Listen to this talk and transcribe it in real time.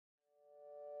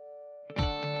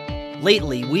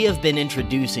Lately, we have been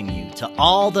introducing you to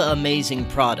all the amazing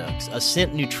products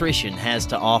Ascent Nutrition has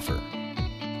to offer.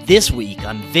 This week,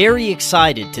 I'm very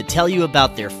excited to tell you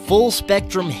about their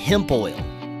full-spectrum hemp oil.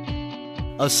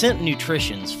 Ascent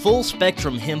Nutrition's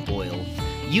full-spectrum hemp oil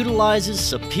utilizes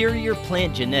superior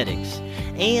plant genetics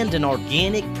and an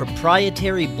organic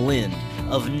proprietary blend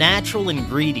of natural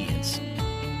ingredients.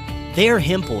 Their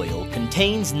hemp oil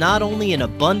contains not only an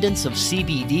abundance of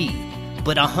CBD,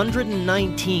 but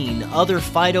 119 other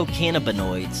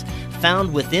phytocannabinoids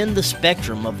found within the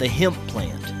spectrum of the hemp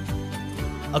plant.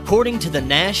 According to the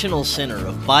National Center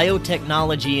of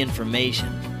Biotechnology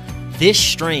Information, this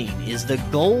strain is the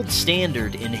gold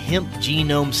standard in hemp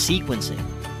genome sequencing.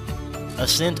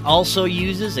 Ascent also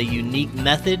uses a unique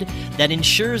method that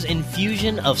ensures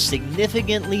infusion of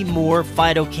significantly more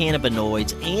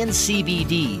phytocannabinoids and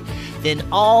CBD than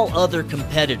all other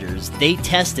competitors they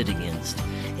tested against,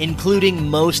 including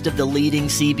most of the leading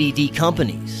CBD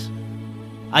companies.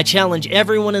 I challenge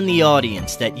everyone in the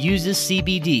audience that uses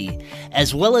CBD,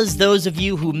 as well as those of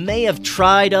you who may have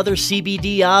tried other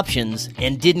CBD options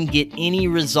and didn't get any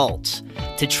results,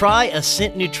 to try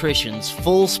Ascent Nutrition's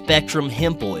full-spectrum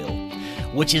hemp oil,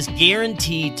 which is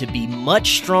guaranteed to be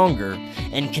much stronger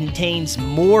and contains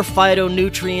more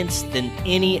phytonutrients than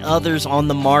any others on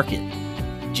the market.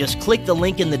 Just click the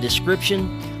link in the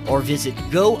description or visit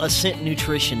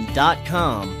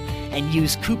goascentnutrition.com and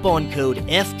use coupon code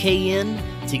FKN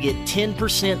to get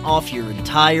 10% off your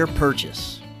entire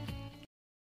purchase.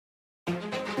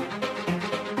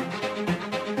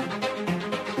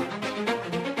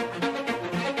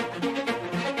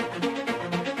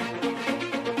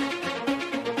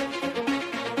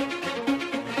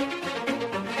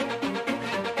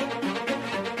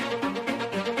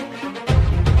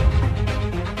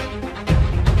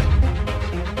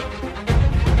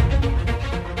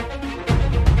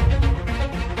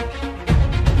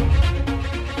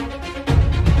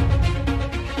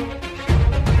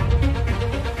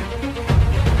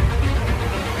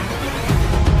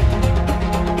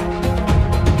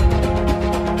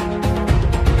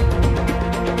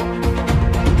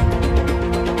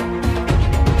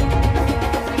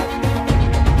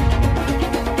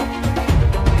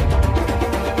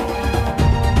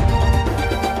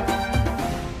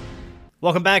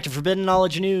 Welcome back to Forbidden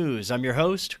Knowledge News. I'm your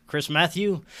host, Chris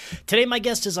Matthew. Today my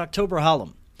guest is October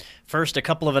Hallum. First, a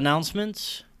couple of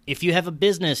announcements. If you have a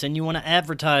business and you want to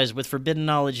advertise with Forbidden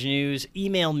Knowledge News,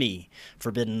 email me,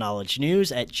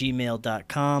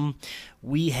 forbiddenknowledgenews@gmail.com.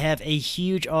 We have a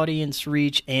huge audience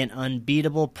reach and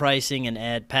unbeatable pricing and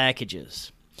ad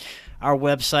packages. Our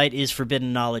website is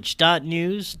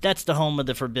forbiddenknowledge.news. That's the home of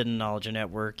the Forbidden Knowledge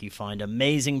Network. You find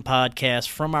amazing podcasts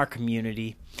from our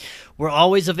community. We're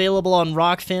always available on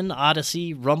Rockfin,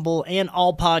 Odyssey, Rumble, and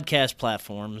all podcast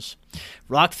platforms.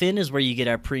 Rockfin is where you get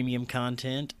our premium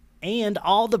content and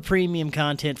all the premium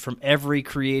content from every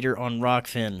creator on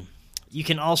Rockfin. You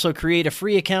can also create a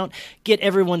free account, get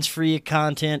everyone's free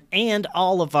content, and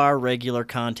all of our regular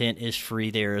content is free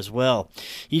there as well.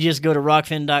 You just go to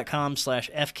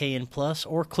rockfin.com/FKN+,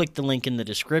 or click the link in the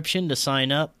description to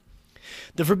sign up.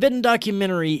 The Forbidden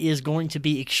documentary is going to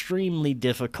be extremely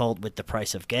difficult with the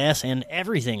price of gas and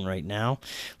everything right now.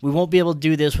 We won't be able to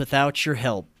do this without your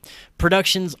help.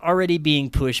 Production's already being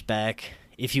pushed back.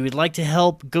 If you would like to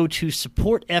help, go to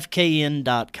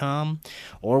supportfkn.com,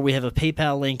 or we have a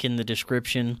PayPal link in the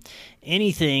description.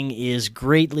 Anything is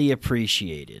greatly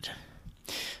appreciated.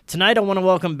 Tonight I want to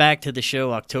welcome back to the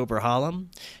show October Hallum.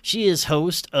 She is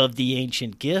host of The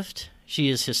Ancient Gift. She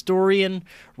is historian,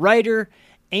 writer,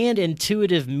 and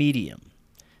intuitive medium.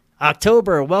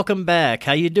 October, welcome back.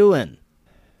 How you doing?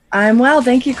 I'm well,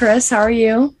 thank you, Chris. How are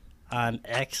you? I'm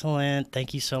excellent.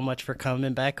 Thank you so much for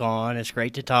coming back on. It's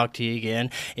great to talk to you again.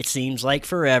 It seems like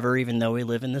forever, even though we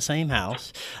live in the same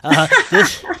house.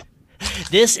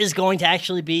 This is going to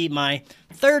actually be my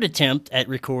third attempt at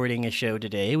recording a show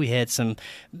today. We had some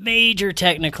major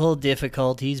technical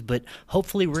difficulties, but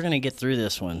hopefully we're going to get through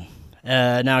this one.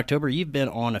 Now, October, you've been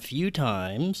on a few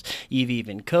times. You've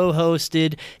even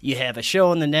co-hosted. You have a show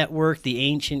on the network, The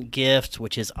Ancient Gift,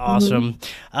 which is awesome.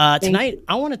 Tonight,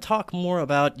 I want to talk more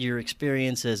about your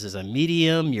experiences as a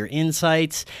medium, your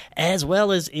insights, as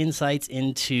well as insights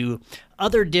into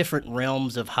other different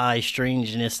realms of high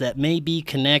strangeness that may be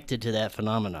connected to that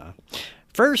phenomena.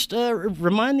 First,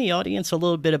 remind the audience a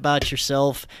little bit about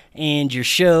yourself and your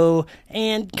show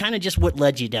and kind of just what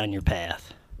led you down your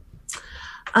path.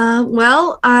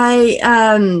 Well, I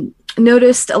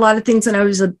noticed a lot of things when I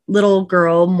was a little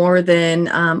girl, more than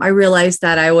I realized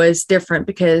that I was different,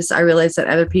 because I realized that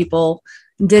other people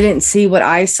didn't see what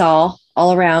I saw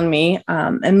all around me.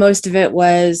 And most of it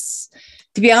was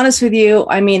to be honest with you,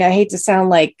 I mean, I hate to sound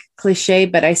like cliche,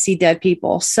 but I see dead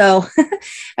people. So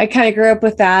I kind of grew up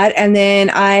with that. And then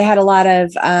I had a lot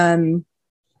of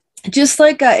just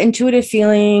like intuitive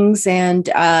feelings, and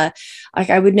like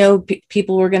I would know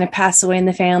people were going to pass away in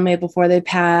the family before they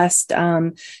passed.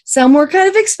 Some were kind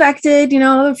of expected,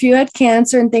 a few had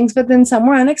cancer and things, but then some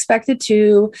were unexpected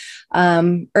too.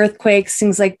 Earthquakes,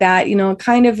 things like that,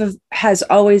 kind of has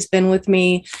always been with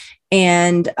me.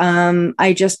 And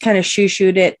I just kind of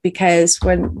shoo-shooed it because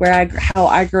how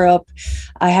I grew up,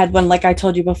 I had one, like I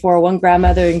told you before, one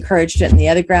grandmother encouraged it and the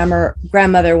other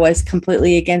grandmother was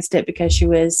completely against it because she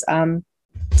was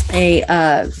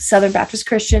a Southern Baptist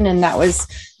Christian, and that was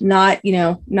not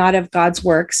of God's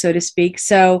work, so to speak.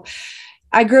 So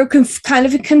I grew up kind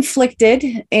of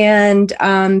conflicted. And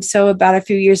so about a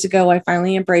few years ago, I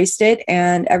finally embraced it.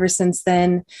 And ever since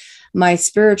then, my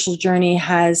spiritual journey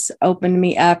has opened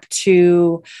me up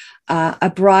to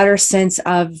a broader sense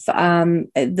of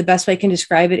the best way I can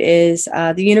describe it is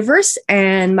the universe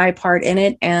and my part in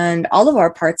it and all of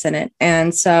our parts in it.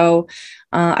 And so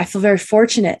I feel very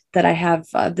fortunate that I have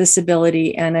this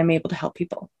ability and I'm able to help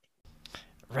people.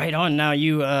 Right on. Now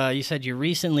you said you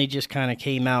recently just kind of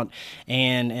came out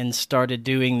and started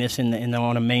doing this on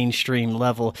a mainstream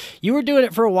level. You were doing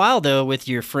it for a while though, with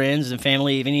your friends and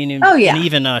family, and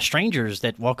even strangers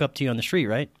that walk up to you on the street,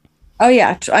 right? Oh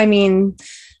yeah. I mean,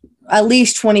 at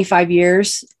least 25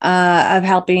 years of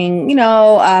helping,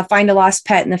 find a lost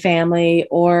pet in the family,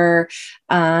 or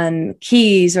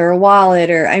keys or a wallet,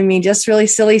 or just really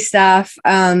silly stuff.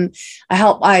 I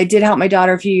did help my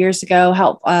daughter a few years ago,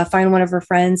 find one of her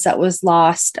friends that was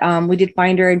lost. We did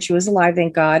find her and she was alive,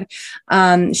 thank God.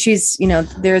 She's,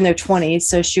 they're in their 20s.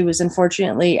 So she was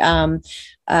unfortunately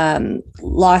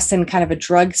lost in kind of a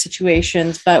drug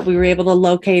situation, but we were able to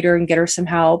locate her and get her some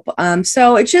help.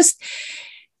 So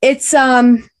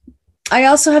I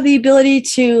also have the ability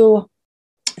to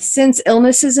sense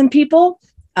illnesses in people.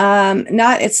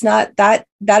 It's not that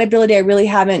ability I really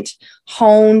haven't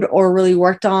honed or really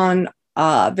worked on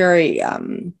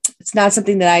it's not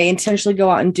something that I intentionally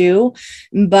go out and do,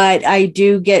 but I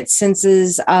do get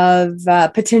senses of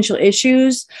potential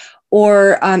issues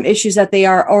or issues that they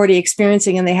are already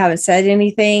experiencing and they haven't said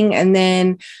anything. And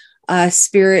then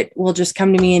spirit will just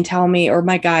come to me and tell me, or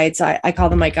my guides, I call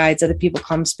them my guides, other people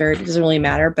call them spirit, it doesn't really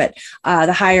matter, but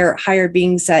the higher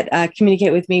beings that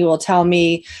communicate with me will tell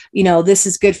me, this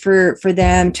is good for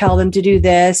them, tell them to do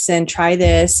this and try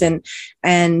this. And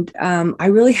I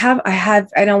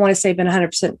don't want to say been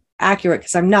 100% accurate,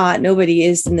 because I'm not, nobody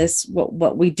is in this,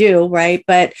 what we do. Right.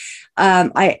 But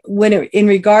in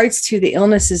regards to the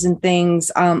illnesses and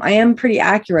things, I am pretty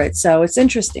accurate. So it's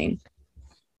interesting.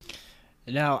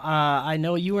 Now, I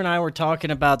know you and I were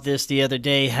talking about this the other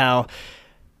day, how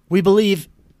we believe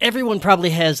everyone probably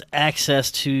has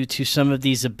access to some of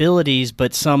these abilities,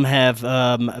 but some have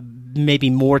maybe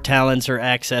more talents or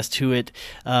access to it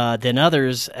than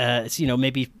others,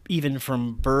 maybe even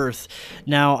from birth.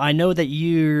 Now, I know that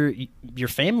your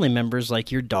family members,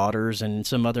 like your daughters and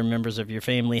some other members of your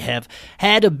family, have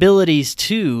had abilities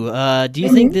too. Do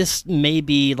you think this may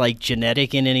be like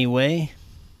genetic in any way?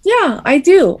 Yeah, I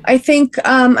do. I think,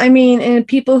 and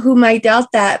people who might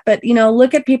doubt that, but,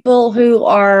 look at people who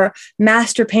are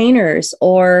master painters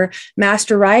or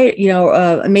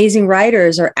amazing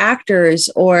writers or actors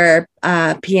or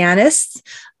pianists,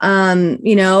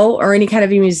 or any kind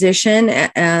of a musician.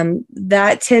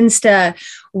 That tends to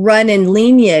run in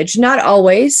lineage, not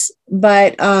always,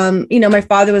 but, my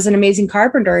father was an amazing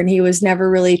carpenter and he was never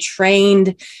really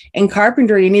trained in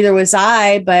carpentry. Neither was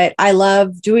I, but I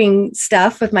love doing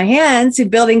stuff with my hands and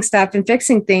building stuff and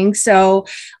fixing things. So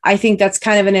I think that's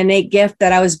kind of an innate gift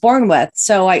that I was born with.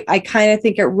 So I kind of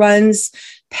think it runs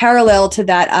parallel to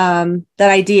that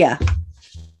idea.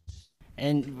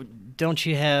 And don't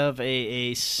you have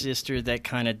a sister that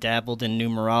kind of dabbled in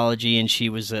numerology and she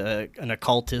was an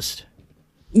occultist?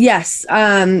 Yes.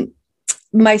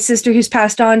 My sister who's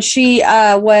passed on, she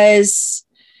was,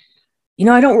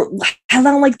 I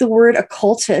don't like the word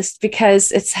occultist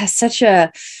because it has such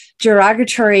a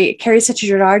carries such a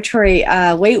derogatory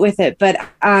weight with it. But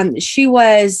she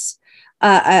was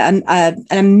an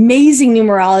amazing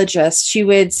numerologist. She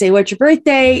would say, "What's your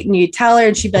birthday?" And you'd tell her,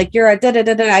 and she'd be like, "You're a da da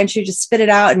da da," and she'd just spit it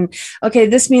out. And okay,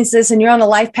 this means this, and you're on a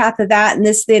life path of that, and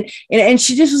this thing. And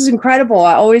she just was incredible.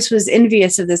 I always was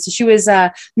envious of this. She was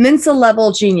a Mensa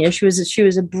level genius. She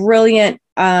was a brilliant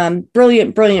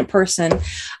person.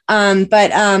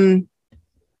 But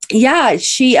Yeah,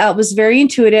 she was very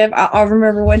intuitive. I'll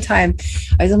remember one time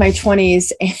I was in my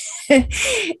 20s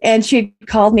and she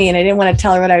called me and I didn't want to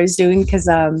tell her what I was doing because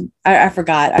I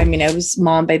forgot. I mean, I was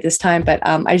mom by this time, but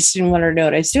I just didn't want her to know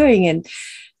what I was doing.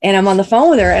 And I'm on the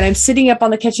phone with her and I'm sitting up on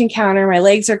the kitchen counter. My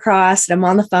legs are crossed and I'm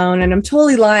on the phone and I'm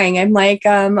totally lying. I'm like,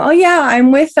 oh yeah,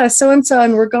 I'm with so-and-so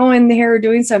and we're going here, we're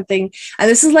doing something. And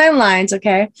this is landlines.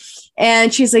 Okay.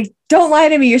 And she's like, don't lie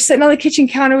to me. You're sitting on the kitchen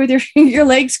counter with your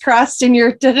legs crossed and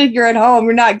you're at home.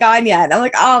 You're not gone yet. And I'm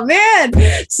like, oh man.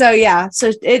 So yeah.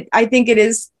 So I think it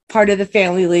is part of the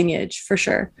family lineage for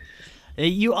sure.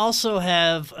 You also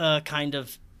have a kind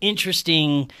of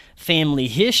interesting family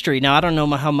history. Now, I don't know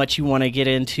how much you want to get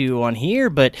into on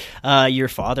here, but your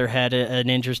father had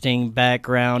an interesting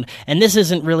background, and this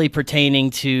isn't really pertaining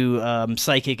to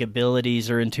psychic abilities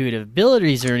or intuitive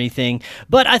abilities or anything,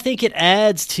 but I think it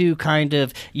adds to kind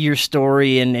of your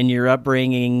story and your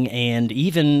upbringing and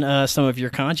even some of your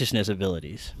consciousness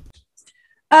abilities.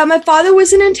 My father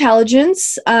was in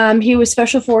intelligence. He was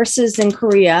special forces in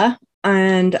Korea.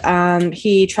 And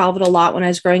he traveled a lot when I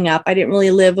was growing up. I didn't really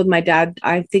live with my dad.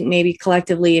 I think maybe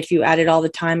collectively, if you added all the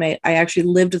time, I actually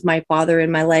lived with my father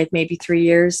in my life, maybe 3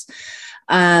 years.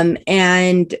 I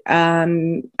had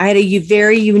a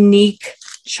very unique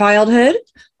childhood,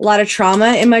 a lot of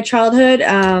trauma in my childhood,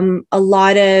 a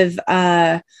lot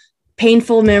of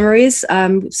painful memories,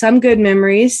 some good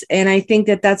memories. And I think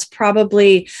that that's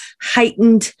probably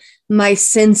heightened my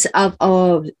sense of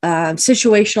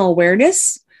situational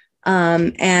awareness.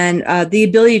 And the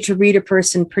ability to read a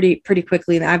person pretty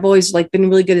quickly. And I've always been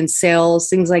really good in sales,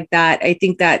 things like that. I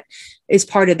think that is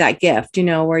part of that gift,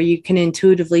 where you can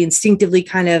instinctively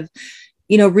kind of,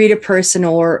 read a person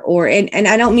and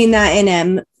I don't mean that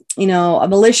in a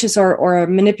malicious or a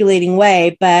manipulating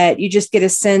way, but you just get a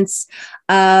sense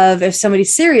of if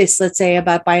somebody's serious, let's say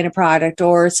about buying a product,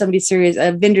 or somebody's serious,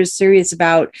 a vendor's serious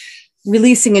about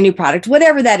releasing a new product,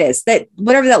 whatever that is,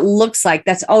 whatever that looks like,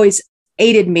 that's always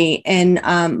aided me in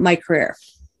my career.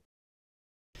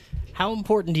 How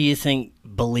important do you think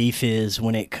belief is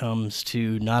when it comes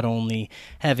to not only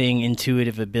having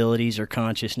intuitive abilities or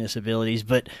consciousness abilities,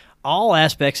 but all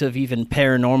aspects of even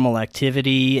paranormal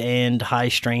activity and high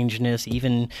strangeness,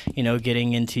 even,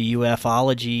 getting into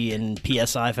ufology and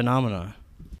PSI phenomena?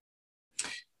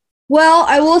 Well,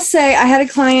 I will say I had a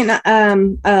client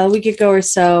a week ago or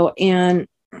so, and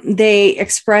they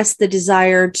expressed the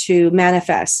desire to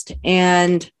manifest.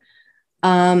 And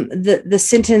the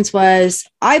sentence was,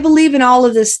 I believe in all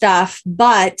of this stuff,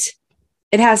 but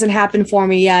it hasn't happened for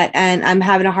me yet. And I'm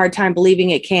having a hard time believing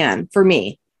it can for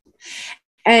me.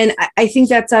 And I think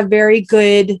that's a very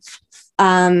good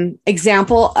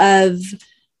example of,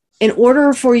 in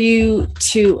order for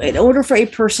a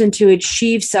person to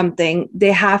achieve something,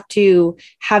 they have to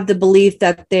have the belief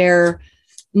that they're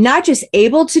not just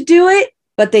able to do it,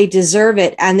 but they deserve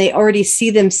it and they already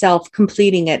see themselves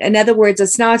completing it. In other words,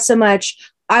 it's not so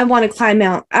much, I want to climb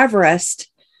Mount Everest.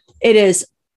 It is,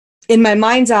 in my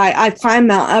mind's eye, I've climbed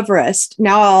Mount Everest.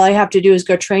 Now all I have to do is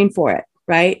go train for it,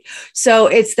 right? So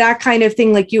it's that kind of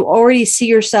thing, you already see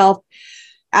yourself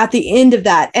at the end of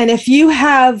that. And if you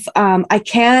have, I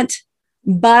can't,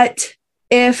 but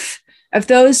if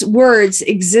those words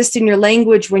exist in your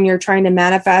language when you're trying to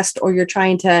manifest or you're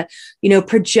trying to,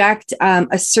 project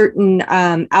a certain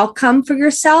outcome for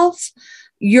yourself,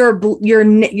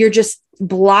 you're just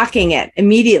blocking it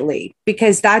immediately,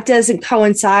 because that doesn't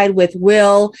coincide with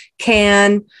will,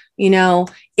 can,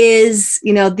 is,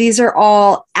 these are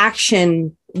all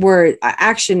action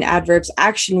adverbs,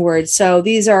 action words. So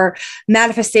these are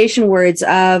manifestation words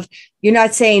of, you're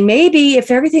not saying maybe if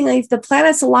everything, if the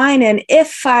planets align and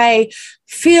if I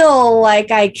feel like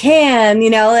I can,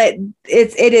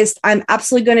 it is, I'm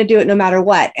absolutely going to do it no matter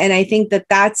what. And I think that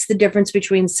that's the difference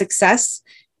between success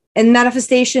and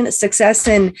manifestation, success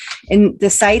in the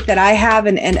site that I have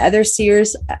and other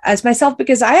seers as myself,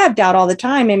 because I have doubt all the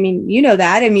time. I mean,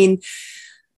 that. I mean,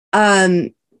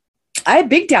 I have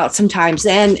big doubt sometimes,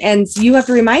 and you have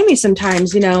to remind me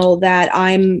sometimes, that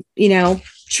I'm,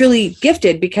 truly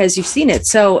gifted because you've seen it.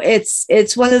 So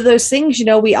it's one of those things,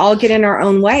 we all get in our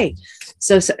own way.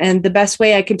 So, and the best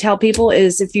way I can tell people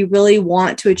is, if you really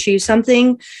want to achieve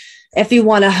something, if you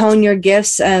want to hone your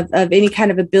gifts of any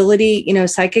kind of ability,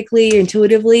 psychically,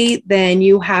 intuitively, then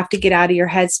you have to get out of your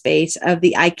headspace of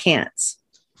the I can'ts.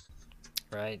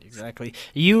 Right, exactly.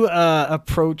 You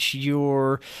approach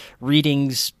your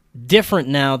readings different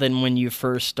now than when you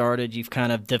first started. You've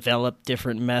kind of developed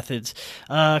different methods.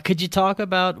 Could you talk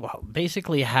about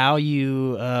basically how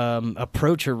you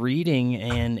approach a reading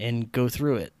and go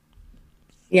through it?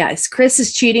 Yes, Chris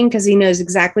is cheating because he knows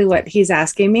exactly what he's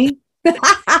asking me.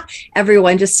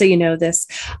 Everyone, just so you know this.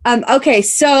 Okay,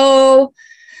 so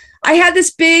I had this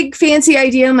big fancy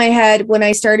idea in my head when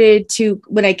I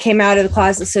came out of the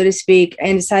closet, so to speak,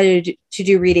 and decided to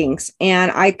do readings.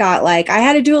 And I thought like I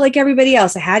had to do it like everybody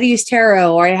else. I had to use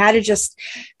tarot, or I had to just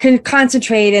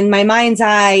concentrate in my mind's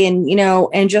eye and,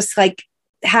 and just like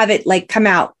have it like come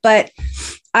out. But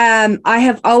I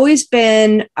have always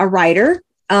been a writer.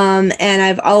 And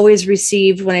I've always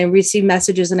when I receive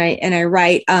messages and I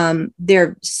write,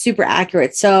 they're super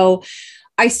accurate. So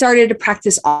I started to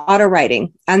practice auto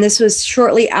writing, and this was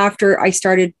shortly after I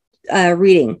started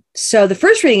reading. So the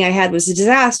first reading I had was a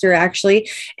disaster, actually,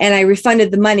 and I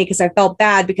refunded the money because I felt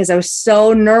bad because I was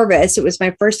so nervous. It was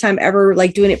my first time ever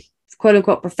like doing it, quote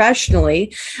unquote,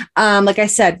 professionally. Like I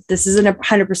said, this isn't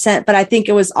 100%, but I think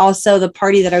it was also the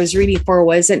party that I was reading for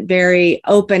wasn't very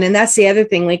open, and that's the other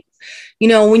thing. Like,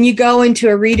 when you go into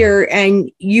a reader and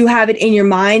you have it in your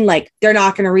mind, like they're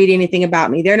not going to read anything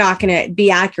about me. They're not going to be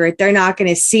accurate. They're not going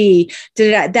to see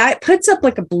that puts up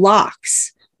like a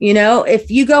blocks,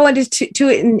 if you go into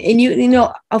it and you,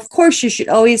 of course you should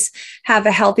always have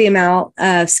a healthy amount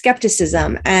of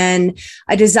skepticism and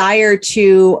a desire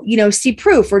to, see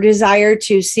proof or desire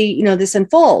to see, this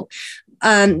unfold.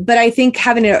 But I think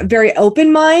having a very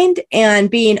open mind and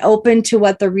being open to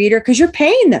what the reader, because you're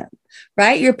paying them.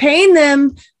 Right? You're paying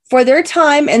them for their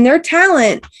time and their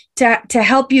talent to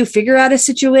help you figure out a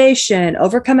situation,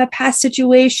 overcome a past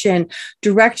situation,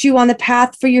 direct you on the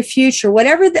path for your future,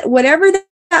 whatever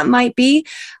that might be.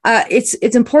 It's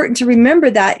important to remember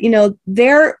that,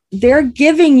 they're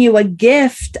giving you a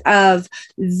gift of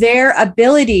their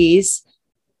abilities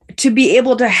to be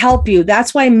able to help you.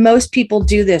 That's why most people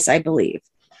do this, I believe.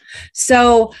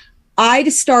 So I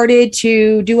started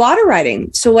to do auto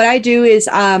writing. So what I do is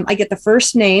I get the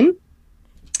first name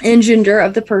and gender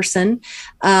of the person.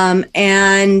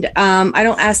 And I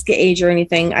don't ask the age or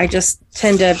anything. I just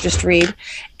tend to just read.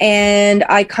 And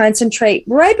I concentrate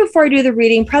right before I do the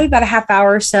reading, probably about a half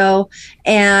hour or so.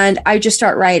 And I just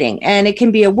start writing. And it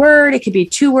can be a word. It can be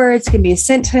 2 words. It can be a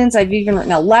sentence. I've even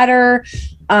written a letter.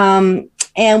 And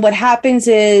what happens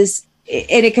is,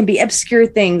 and it can be obscure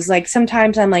things. Like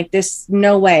sometimes I'm like, there's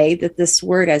no way that this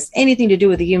word has anything to do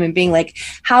with a human being. Like,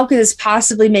 how could this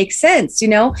possibly make sense?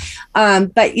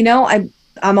 But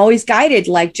I'm always guided,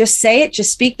 like, just say it,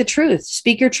 just speak the truth,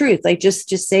 speak your truth. Like, just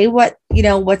say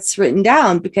what's written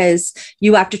down, because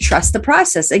you have to trust the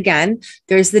process. Again,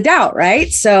 there's the doubt, right?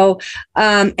 So,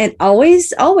 and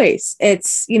always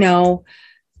it's,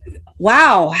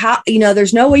 wow, how,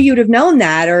 there's no way you'd have known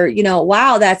that, or,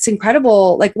 wow, that's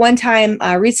incredible. Like one time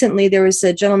recently, there was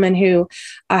a gentleman who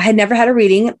had never had a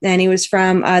reading, and he was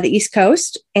from the East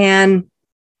Coast. And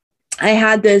I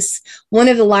had one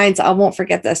of the lines, I won't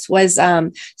forget this, was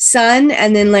son,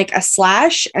 and then like a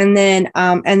slash, and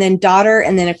then daughter,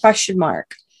 and then a question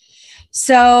mark.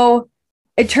 So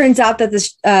it turns out that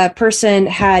this person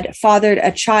had fathered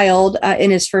a child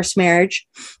in his first marriage.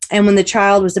 And when the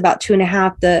child was about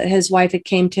 2.5, his wife had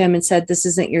came to him and said, "This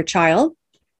isn't your child."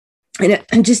 And it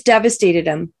just devastated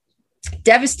him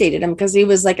because he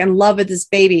was like in love with this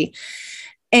baby.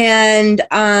 And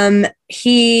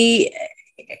he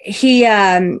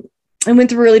went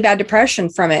through really bad depression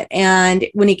from it. And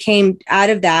when he came out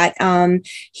of that,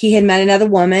 he had met another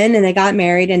woman, and they got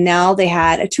married, and now they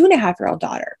had a 2.5-year-old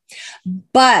daughter.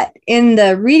 But in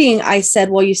the reading, I said,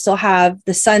 well, you still have,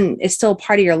 the son is still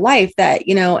part of your life that,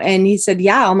 and he said,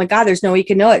 yeah, oh my God, there's no way you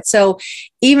can know it. So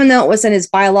even though it wasn't his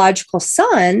biological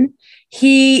son,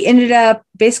 he ended up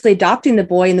basically adopting the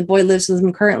boy, and the boy lives with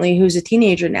him currently, who's a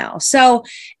teenager now. So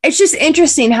it's just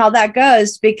interesting how that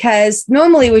goes, because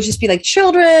normally it would just be like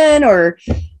children, or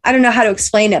I don't know how to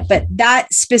explain it, but that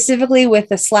specifically with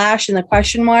the slash and the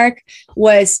question mark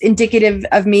was indicative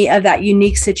of me, of that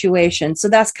unique situation. So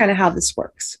that's kind of how this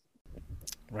works.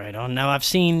 Right on. Now, I've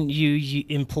seen you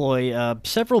employ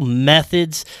several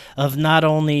methods of not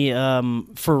only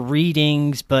for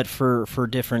readings, but for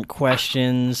different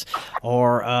questions,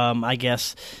 or I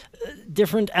guess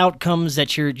different outcomes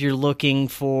that you're looking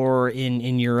for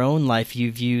in your own life.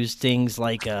 You've used things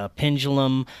like a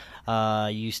pendulum.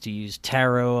 Used to use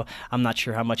tarot. I'm not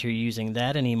sure how much you're using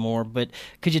that anymore, but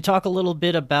could you talk a little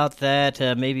bit about that,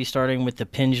 maybe starting with the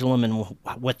pendulum and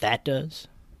what that does?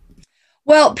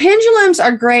 Well, pendulums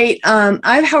are great.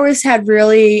 I've always had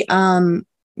really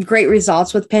great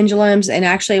results with pendulums, and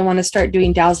actually I want to start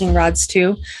doing dowsing rods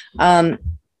too. I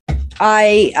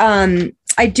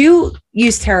do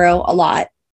use tarot a lot.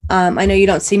 I know you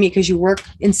don't see me because you work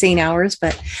insane hours,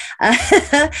 but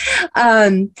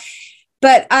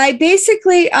but I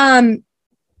basically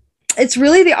it's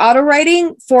really the auto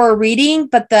writing for a reading,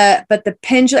 but the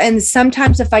pendulum. And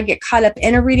sometimes if I get caught up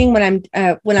in a reading when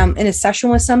I'm in a session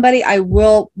with somebody, I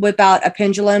will whip out a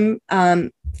pendulum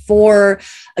for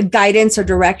a guidance or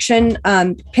direction.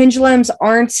 Pendulums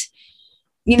aren't,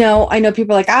 I know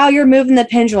people are like, oh, you're moving the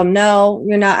pendulum. No,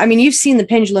 you're not. I mean, you've seen the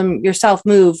pendulum yourself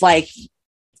move, like,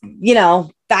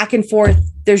 back and forth.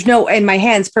 There's no, and my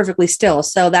hand's perfectly still.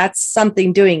 So that's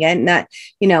something doing it. And that,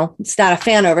 it's not a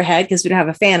fan overhead because we don't have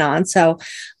a fan on. So,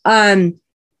 but,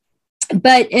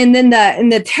 and then in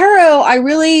the tarot,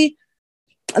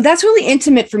 that's really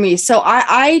intimate for me. So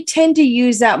I tend to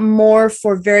use that more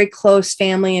for very close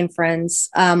family and friends,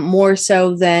 more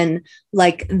so than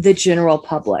like the general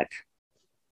public.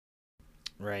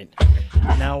 Right.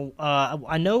 Now,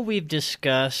 I know we've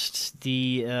discussed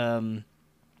the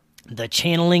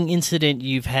channeling incident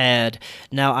you've had.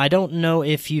 Now, I don't know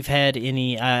if you've had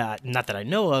any, not that I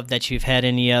know of, that you've had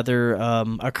any other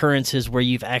occurrences where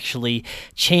you've actually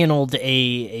channeled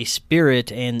a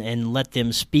spirit and let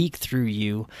them speak through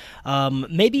you.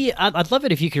 Maybe I'd love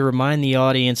it if you could remind the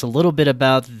audience a little bit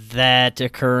about that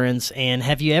occurrence, and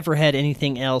have you ever had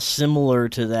anything else similar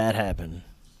to that happen?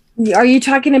 Are you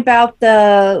talking about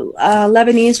the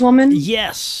Lebanese woman?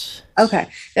 Yes. Okay.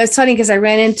 That's funny because I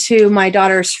ran into my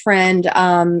daughter's friend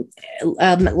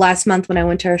last month when I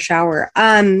went to her shower.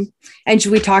 And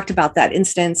we talked about that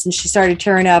instance, and she started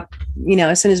tearing up,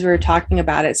 as soon as we were talking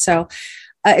about it. So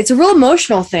it's a real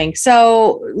emotional thing.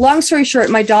 So long story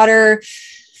short, my daughter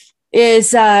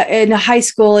is in high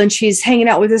school, and she's hanging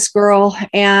out with this girl,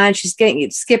 and she's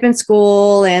skipping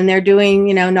school, and they're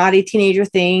doing, naughty teenager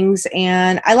things.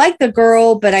 And I like the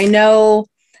girl, but I know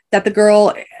that the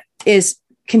girl is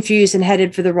confused and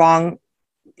headed for the wrong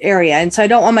area. And so I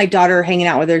don't want my daughter hanging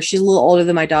out with her. She's a little older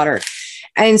than my daughter.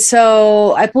 And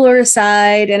so I pull her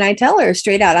aside and I tell her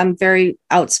straight out, I'm very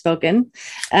outspoken.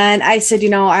 And I said,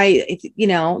 you're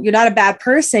not a bad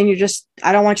person.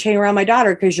 I don't want you hanging around my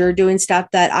daughter because you're doing stuff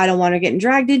that I don't want her getting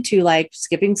dragged into, like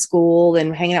skipping school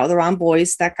and hanging out with the wrong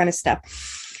boys, that kind of stuff.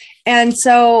 And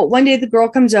so one day the girl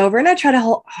comes over, and I try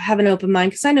to have an open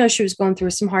mind because I know she was going through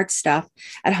some hard stuff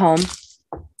at home.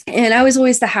 And I was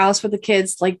always the house where the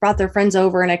kids like brought their friends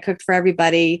over, and I cooked for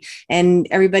everybody, and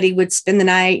everybody would spend the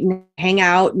night and hang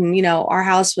out. And, our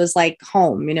house was like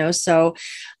home, so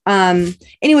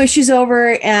anyway, she's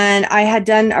over, and I had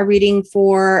done a reading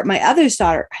for my other's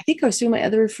daughter. I think I was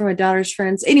doing for my daughter's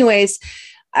friends. Anyways,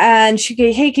 and she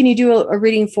goes, hey, can you do a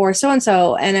reading for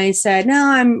so-and-so? And I said, no,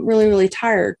 I'm really, really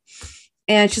tired.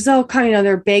 And she's, oh,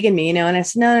 they're begging me, and I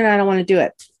said, no, I don't want to do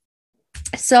it.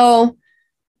 So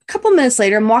a couple minutes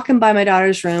later, I'm walking by my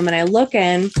daughter's room, and I look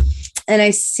in and I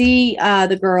see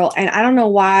the girl, and I don't know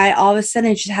why all of a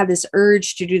sudden I just had this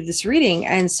urge to do this reading.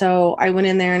 And so I went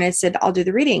in there and I said, I'll do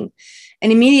the reading.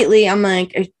 And immediately I'm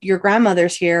like, your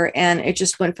grandmother's here. And it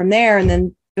just went from there. And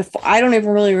then I don't even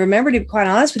really remember, to be quite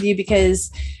honest with you,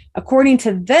 because according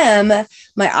to them,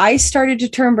 my eyes started to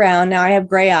turn brown. Now I have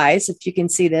gray eyes, if you can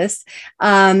see this.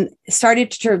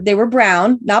 Started to turn, they were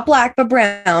brown, not black, but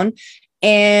brown.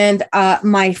 And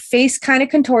my face kind of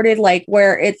contorted, like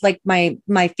where it's like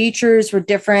my features were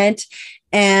different.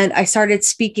 And I started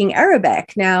speaking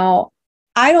Arabic. Now,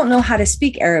 I don't know how to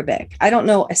speak Arabic. I don't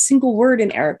know a single word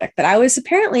in Arabic, but I was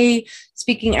apparently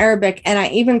speaking Arabic. And I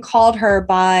even called her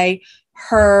by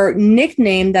her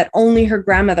nickname that only her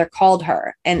grandmother called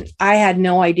her. And I had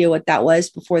no idea what that was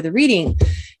before the reading.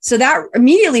 So that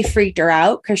immediately freaked her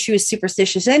out because she was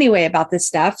superstitious anyway about this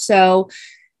stuff. So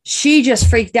she just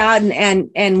freaked out.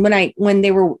 And when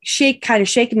they were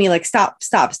shaking me, like, stop,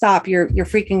 you're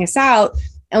freaking us out.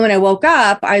 And when I woke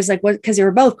up, I was like, what? Because they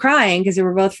were both crying because they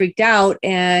were both freaked out.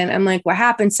 And I'm like, what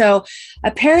happened? So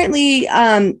apparently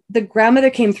the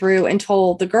grandmother came through and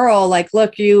told the girl, like,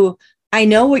 look, I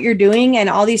know what you're doing. And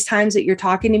all these times that you're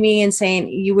talking to me and saying,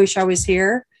 you wish I was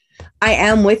here, I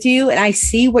am with you. And I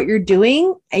see what you're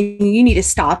doing, and you need to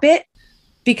stop it,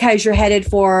 because you're headed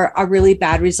for a really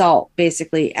bad result,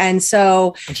 basically. And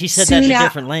so, and she said that in a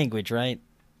different language, right?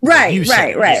 Right.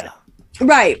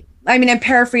 Right. I mean, I'm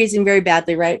paraphrasing very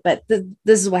badly, right? But this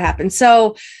is what happened.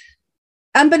 So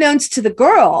unbeknownst to the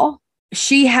girl,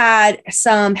 she had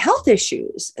some health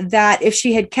issues that if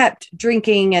she had kept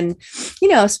drinking and,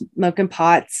 smoking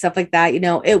pot, stuff like that,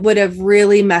 it would have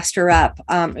really messed her up.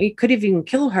 It could have even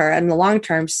killed her in the long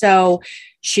term. So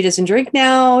she doesn't drink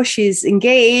now. She's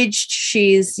engaged.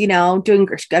 She's, doing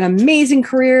an amazing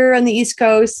career on the East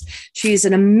Coast. She's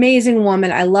an amazing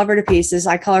woman. I love her to pieces.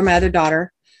 I call her my other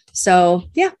daughter. So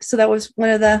yeah, so that was one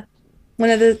of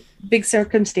the big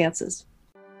circumstances.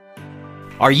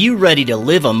 Are you ready to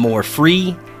live a more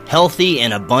free, healthy,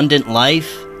 and abundant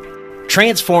life?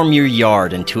 Transform your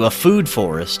yard into a food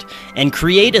forest and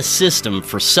create a system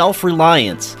for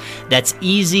self-reliance that's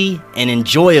easy and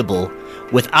enjoyable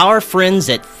with our friends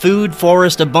at Food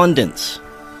Forest Abundance.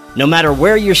 No matter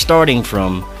where you're starting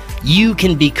from, you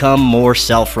can become more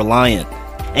self-reliant.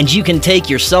 And you can take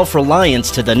your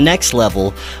self-reliance to the next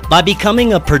level by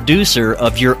becoming a producer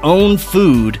of your own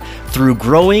food through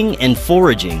growing and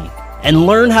foraging. And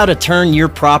learn how to turn your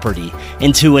property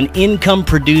into an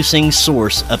income-producing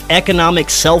source of economic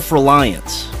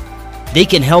self-reliance. They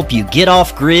can help you get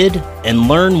off grid and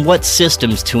learn what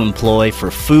systems to employ for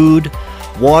food,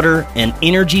 water, and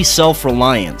energy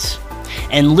self-reliance,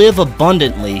 and live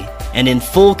abundantly and in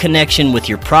full connection with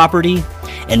your property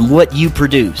and what you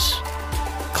produce.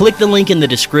 Click the link in the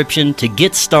description to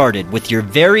get started with your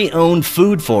very own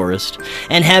food forest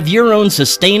and have your own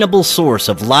sustainable source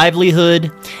of livelihood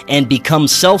and become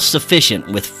self-sufficient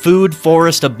with Food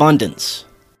Forest Abundance.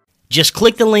 Just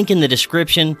click the link in the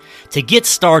description to get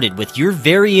started with your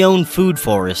very own food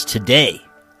forest today.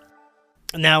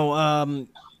 Now,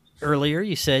 earlier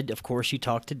you said, of course, you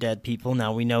talk to dead people.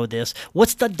 Now we know this.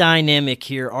 What's the dynamic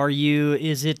here?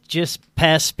 Is it just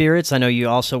past spirits? I know you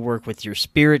also work with your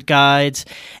spirit guides.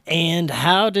 And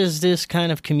how does this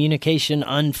kind of communication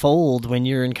unfold when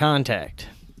you're in contact?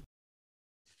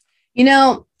 You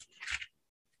know,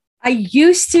 I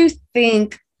used to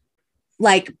think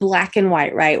like black and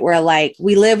white, right? Where like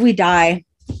we live, we die,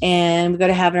 and we go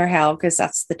to heaven or hell, because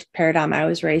that's the paradigm I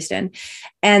was raised in.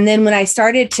 And then when I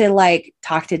started to like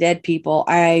talk to dead people,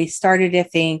 I started to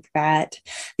think that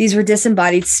these were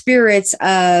disembodied spirits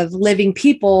of living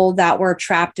people that were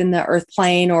trapped in the earth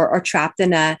plane or trapped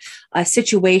in a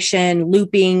situation,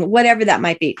 looping, whatever that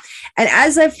might be. And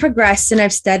as I've progressed and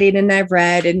I've studied and I've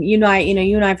read, and you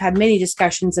and I have had many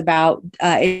discussions about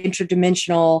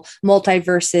interdimensional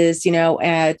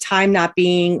multiverses, time not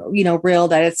being, real,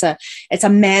 that it's a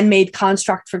man-made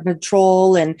construct for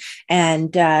control. And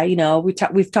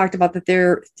we've talked about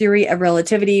the theory of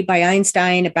relativity by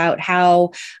Einstein, about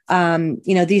how,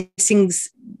 these things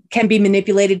can be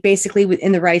manipulated basically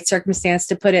within the right circumstance,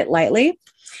 to put it lightly.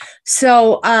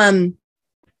 So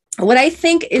what I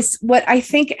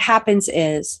think happens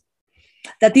is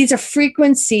that these are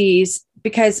frequencies,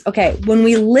 because, okay, when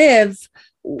we live,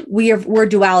 we're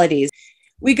dualities.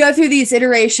 We go through these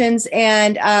iterations,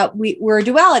 and we're a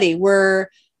duality. We're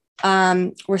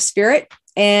spirit,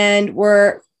 and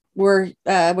we're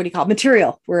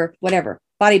material. We're whatever,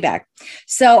 body bag.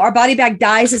 So our body bag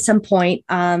dies at some point,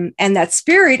 and that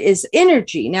spirit is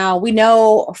energy. Now, we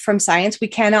know from science we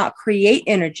cannot create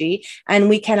energy and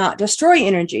we cannot destroy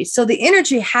energy. So the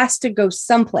energy has to go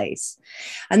someplace.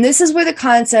 And this is where the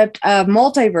concept of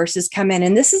multiverses come in.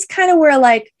 And this is kind of where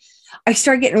like I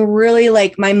start getting really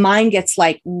like my mind gets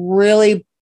like really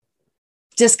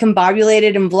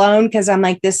discombobulated and blown, because I'm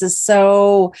like, this is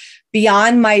so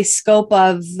beyond my scope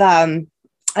of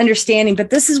understanding. But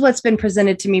this is what's been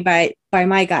presented to me by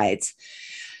my guides.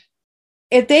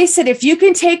 If they said, if you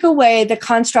can take away the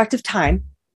construct of time,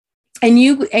 and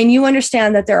you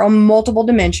understand that there are multiple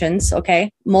dimensions,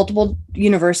 okay, multiple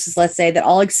universes, let's say, that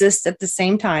all exist at the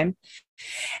same time,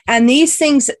 and these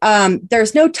things,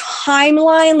 there's no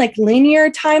timeline, like linear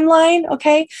timeline,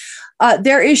 okay?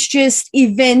 There is just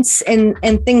events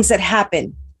and things that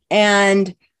happen.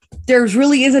 And there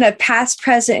really isn't a past,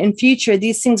 present, and future.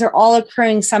 These things are all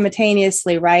occurring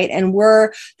simultaneously, right? And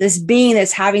we're this being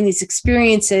that's having these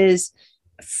experiences,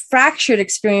 fractured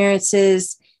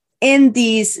experiences in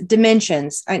these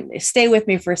dimensions. And stay with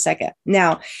me for a second.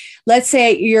 Now, let's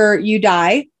say you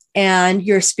die and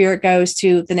your spirit goes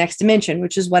to the next dimension,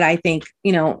 which is what I think,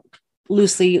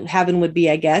 loosely heaven would be,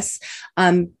 I guess.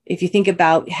 If you think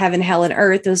about heaven, hell, and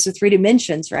earth, those are 3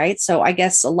 dimensions, right? So I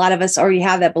guess a lot of us already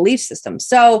have that belief system.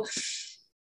 So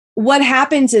what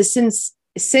happens is since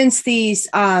these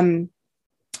multiverses,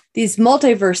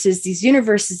 these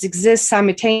universes exist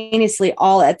simultaneously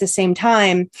all at the same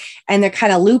time, and they're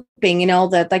kind of looping,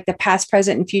 that like the past,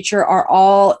 present, and future are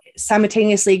all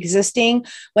simultaneously existing.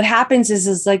 What happens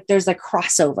is like there's a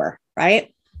crossover,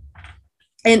 right?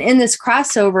 And in this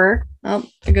crossover, oh,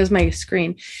 there goes my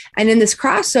screen. And in this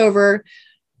crossover,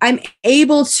 I'm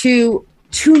able to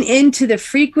tune into the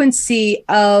frequency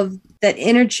of that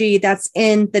energy that's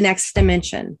in the next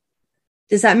dimension.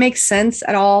 Does that make sense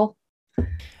at all?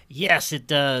 Yes, it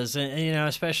does. And,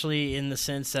 especially in the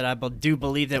sense that I do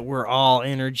believe that we're all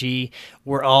energy,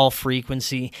 we're all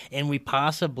frequency, and we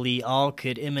possibly all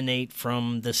could emanate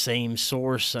from the same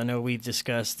source. I know we've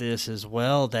discussed this as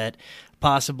well, that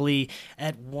possibly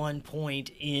at one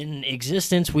point in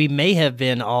existence, we may have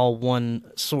been all one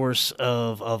source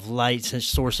of light, a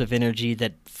source of energy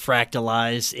that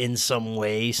fractalized in some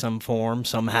way, some form,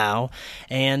 somehow.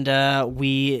 And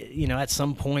we, at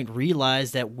some point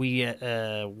realized that we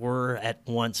were at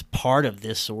once part of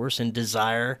this source and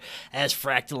desire as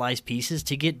fractalized pieces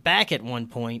to get back at one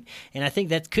point. And I think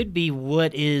that could be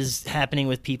what is happening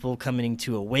with people coming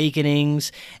to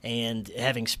awakenings and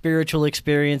having spiritual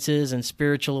experiences and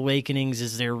spiritual awakenings,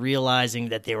 is they're realizing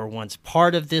that they were once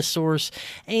part of this source,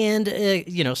 and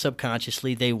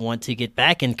subconsciously they want to get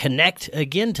back and connect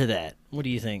again to that. What do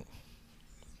you think?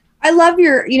 I love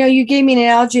you gave me an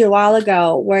analogy a while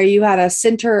ago where you had a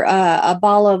center, a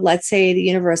ball of, let's say, the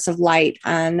universe of light,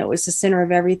 and it was the center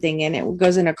of everything, and it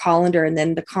goes in a colander, and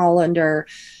then the colander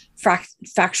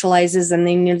fractalizes, and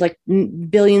then like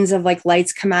billions of like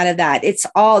lights come out of that.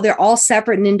 They're all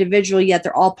separate and individual, yet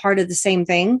they're all part of the same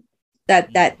thing,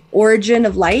 that origin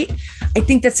of light. I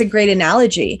think that's a great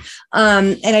analogy.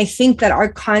 And I think that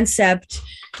our concept,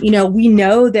 we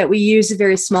know that we use a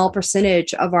very small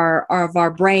percentage of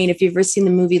our brain. If you've ever seen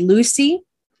the movie Lucy,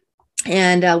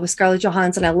 and with Scarlett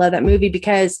Johansson, I love that movie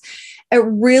because it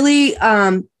really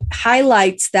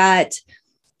highlights that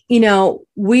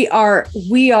we are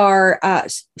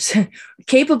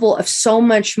capable of so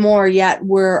much more, yet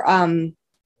we're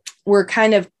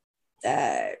kind of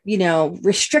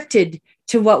restricted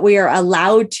to what we are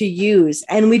allowed to use,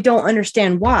 and we don't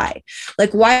understand why.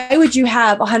 Like, why would you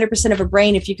have 100% of a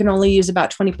brain if you can only use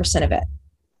about 20% of it?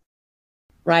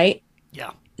 Right?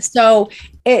 Yeah. So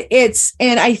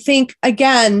and I think,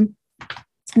 again,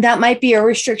 that might be a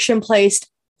restriction placed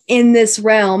in this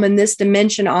realm, in this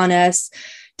dimension on us,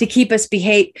 to keep us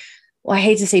behave. Well, I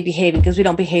hate to say behaving because we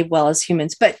don't behave well as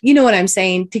humans, but you know what I'm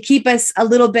saying, to keep us a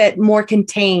little bit more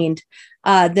contained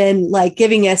than like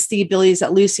giving us the abilities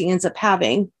that Lucy ends up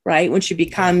having, right? When she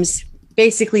becomes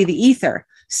basically the ether.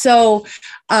 So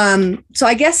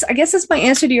I guess that's my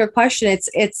answer to your question.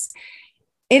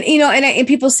 And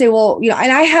people say, well,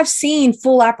 and I have seen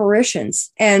full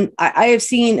apparitions, and I have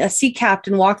seen a sea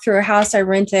captain walk through a house I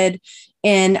rented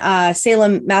in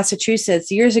Salem,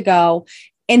 Massachusetts years ago,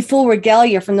 in full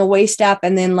regalia from the waist up,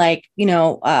 and then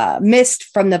mist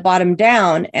from the bottom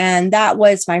down. And that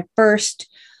was my first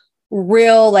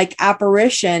real like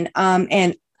apparition.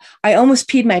 And I almost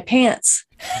peed my pants.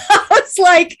 I was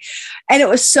like, and it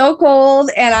was so cold.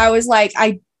 And I was like,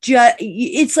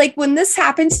 it's like when this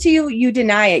happens to you, you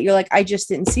deny it. You're like, I just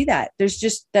didn't see that.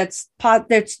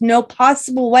 There's no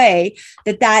possible way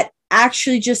that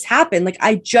actually just happened. Like,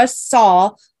 I just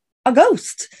saw a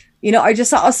ghost, I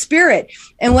just saw a spirit.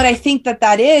 And what I think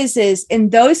that is in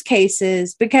those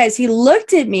cases, because he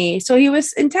looked at me, so he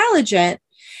was intelligent.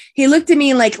 He looked at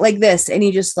me like this, and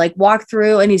he just like walked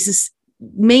through, and he's just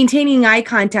maintaining eye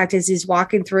contact as he's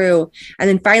walking through. And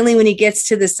then finally, when he gets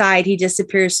to the side, he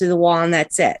disappears through the wall, and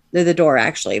that's it. The door,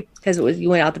 actually, because you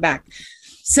went out the back.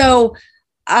 So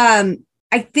I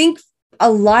think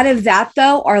a lot of that,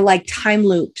 though, are like time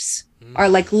loops, are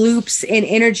like loops in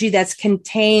energy that's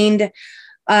contained,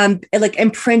 like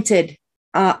imprinted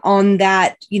on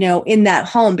that, in that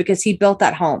home, because he built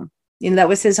that home. That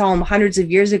was his home hundreds of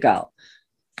years ago.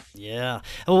 Yeah.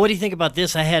 Well, what do you think about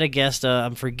this? I had a guest,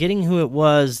 I'm forgetting who it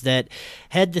was, that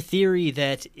had the theory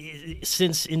that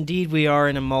since indeed we are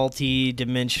in a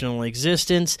multi-dimensional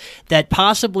existence, that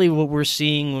possibly what we're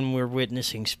seeing when we're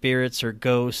witnessing spirits or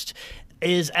ghosts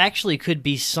could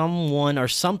be someone or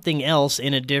something else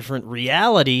in a different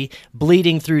reality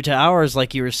bleeding through to ours.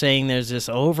 Like you were saying, there's this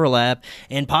overlap,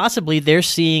 and possibly they're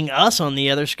seeing us on the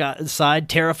other side,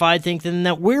 terrified, thinking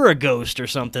that we're a ghost or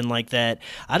something like that.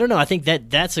 I don't know. I think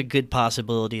that's a good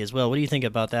possibility as well. What do you think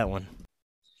about that one?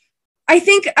 I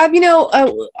think,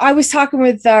 I was talking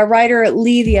with writer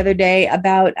Lee the other day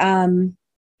about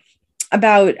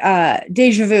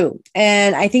deja vu.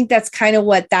 And I think that's kind of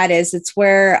what that is. It's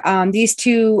where these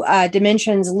two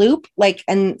dimensions loop,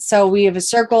 and so we have a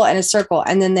circle,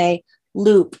 and then they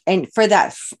loop. And for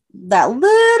that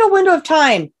little window of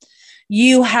time,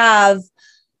 you have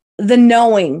the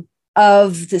knowing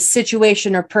of the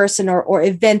situation or person or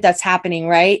event that's happening,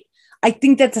 right? I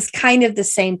think that's kind of the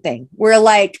same thing. Where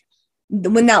like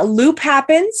when that loop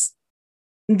happens,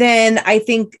 then I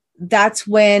think that's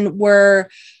when we're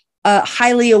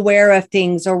highly aware of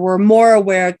things, or we're more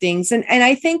aware of things. And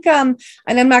I think, and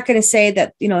I'm not going to say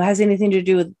that, it has anything to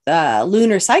do with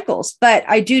lunar cycles, but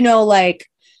I do know, like,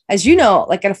 as you know,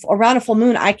 like around a full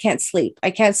moon, I can't sleep. I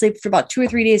can't sleep for about 2 or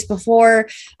 3 days before.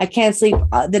 I can't sleep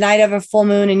the night of a full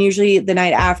moon, and usually the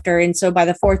night after. And so by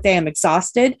the fourth day, I'm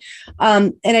exhausted.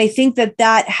 And I think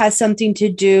that has something to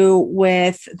do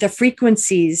with the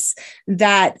frequencies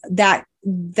that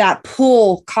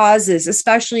pull causes,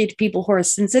 especially to people who are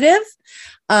sensitive.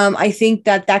 I think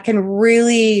that can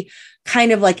really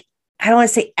kind of like, I don't want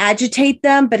to say agitate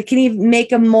them, but it can even make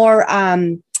them more,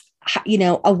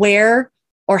 aware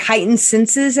or heightened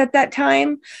senses at that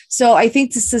time. So I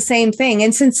think it's the same thing.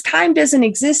 And since time doesn't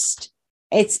exist,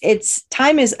 it's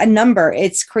time is a number.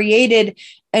 It's created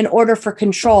in order for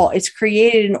control. It's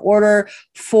created in order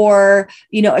for,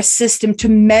 a system to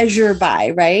measure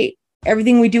by, right?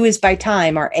 Everything we do is by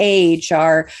time, our age,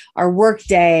 our work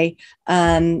day,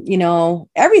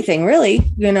 everything really,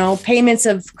 payments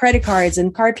of credit cards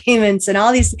and card payments and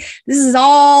all these, this is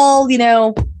all,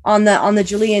 on the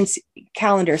Julian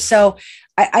calendar. So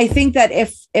I think that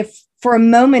if for a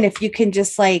moment, if you can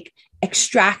just like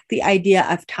extract the idea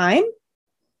of time,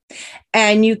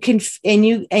 and you can, and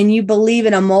you believe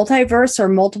in a multiverse or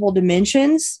multiple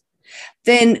dimensions,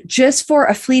 then just for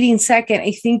a fleeting second,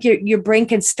 I think your brain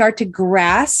can start to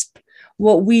grasp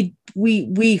what we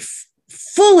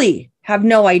fully have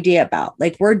no idea about.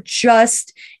 Like we're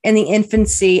just in the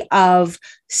infancy of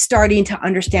starting to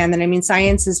understand that. I mean,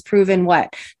 science has proven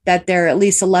that there are at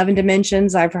least 11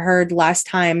 dimensions. I've heard last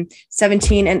time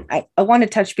 17. And I want to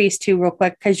touch base too real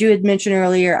quick, because you had mentioned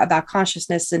earlier about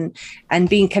consciousness and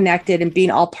being connected and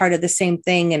being all part of the same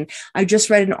thing. And I just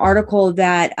read an article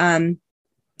that,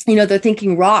 they're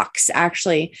thinking rocks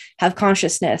actually have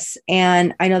consciousness.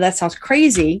 And I know that sounds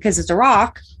crazy because it's a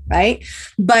rock, right?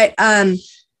 But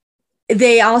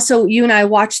they also, you and I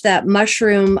watched that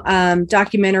mushroom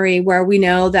documentary where we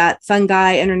know that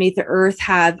fungi underneath the earth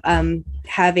have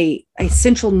a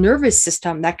central nervous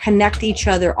system that connect each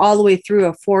other all the way through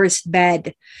a forest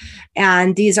bed.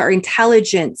 And these are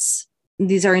intelligent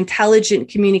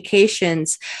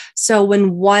communications. So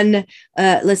when one,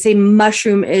 let's say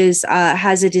mushroom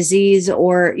has a disease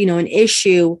or, an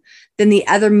issue, then the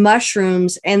other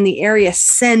mushrooms in the area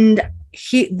send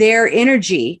their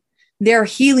energy, their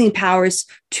healing powers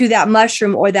to that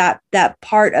mushroom or that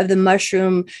part of the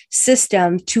mushroom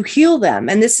system to heal them.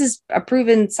 And this is a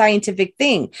proven scientific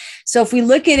thing. So if we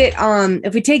look at it,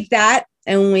 if we take that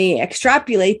and we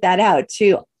extrapolate that out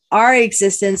to our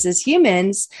existence as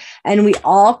humans, and we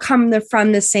all come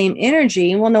from the same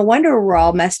energy, well, no wonder we're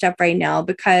all messed up right now,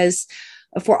 because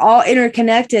if we're all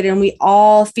interconnected and we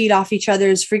all feed off each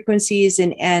other's frequencies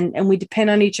and we depend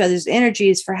on each other's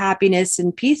energies for happiness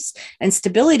and peace and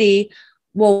stability,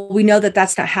 well, we know that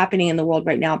that's not happening in the world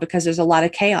right now because there's a lot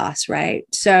of chaos, right?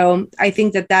 So I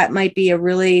think that might be a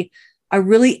really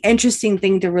interesting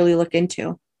thing to really look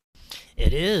into.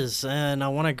 It is, and I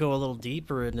want to go a little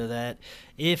deeper into that.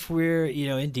 If we're,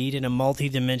 indeed in a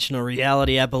multidimensional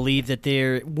reality, I believe that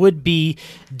there would be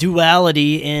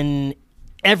duality in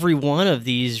every one of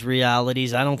these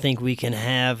realities. I don't think we can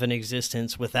have an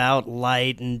existence without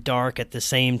light and dark at the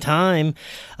same time.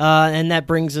 And that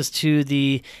brings us to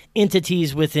the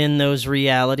entities within those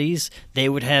realities. They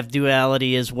would have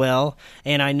duality as well.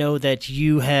 And I know that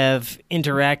you have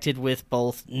interacted with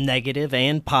both negative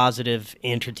and positive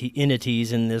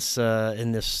entities in this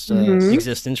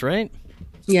existence, right?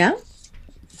 Yeah.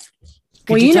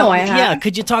 I have. Yeah,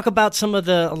 could you talk about some of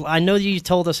I know you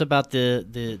told us about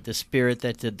the spirit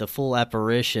that did the full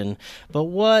apparition, but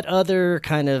what other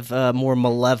kind of more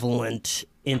malevolent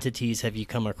entities have you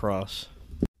come across?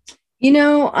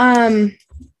 Yeah,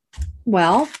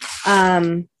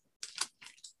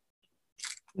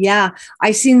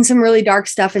 I've seen some really dark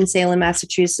stuff in Salem,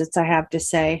 Massachusetts, I have to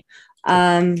say.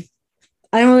 I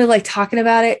don't really like talking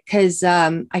about it because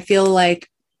I feel like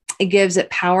it gives it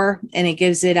power and it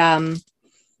gives it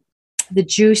the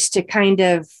juice to kind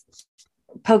of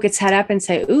poke its head up and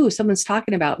say, ooh, someone's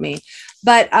talking about me.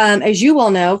 But as you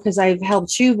well know, because I've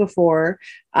helped you before,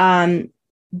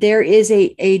 there is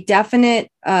a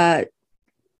definite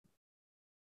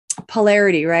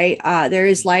polarity, right? There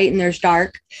is light and there's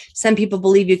dark. Some people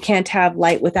believe you can't have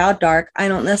light without dark. I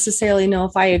don't necessarily know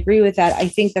if I agree with that. I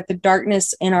think that the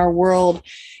darkness in our world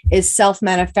is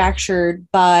self-manufactured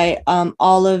by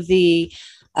all of the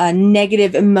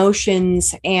negative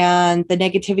emotions and the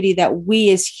negativity that we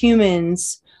as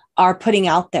humans are putting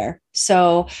out there.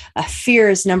 So fear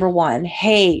is number one,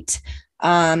 hate,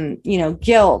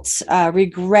 guilt,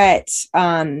 regret,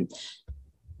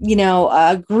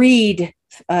 greed,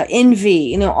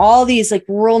 envy, all these like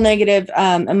real negative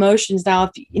emotions. Now,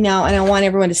 and I want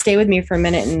everyone to stay with me for a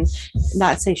minute and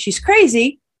not say she's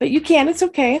crazy, but you can, it's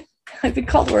okay. I've been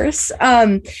called worse.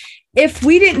 if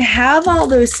we didn't have all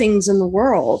those things in the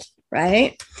world,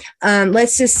 right?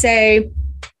 Let's just say,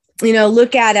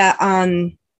 look at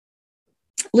any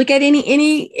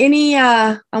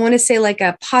I want to say like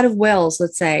a pot of whales,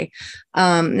 let's say.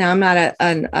 Now I'm not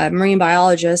a marine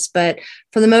biologist, but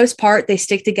for the most part, they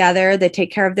stick together, they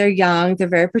take care of their young, they're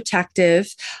very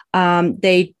protective.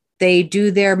 They do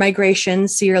their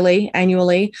migrations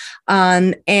annually,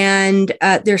 and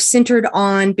they're centered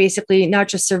on basically not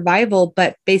just survival,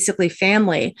 but basically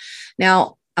family.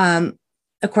 Now,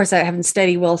 of course, I haven't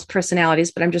studied whales'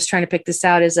 personalities, but I'm just trying to pick this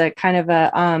out as a kind of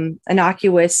a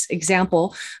innocuous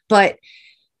example. But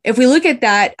if we look at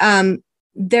that, I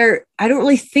don't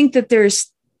really think that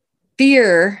there's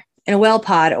fear in a whale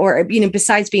pod, or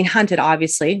besides being hunted,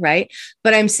 obviously, right?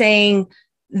 But I'm saying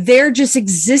they're just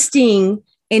existing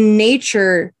in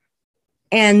nature,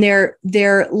 and they're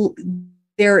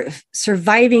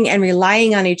surviving and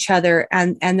relying on each other,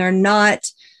 and they're not.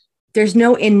 There's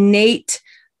no innate.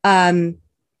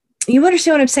 You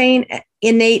understand what I'm saying?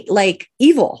 Innate, like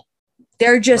evil.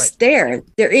 They're just there.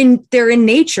 They're in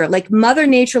nature. Like Mother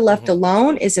Nature left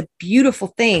alone is a beautiful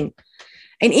thing.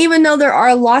 And even though there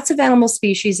are lots of animal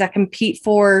species that compete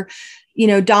for,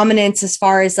 dominance as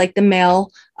far as like the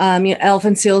male,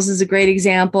 elephant seals is a great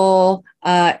example.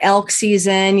 Elk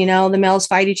season, the males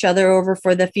fight each other over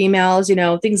for the females,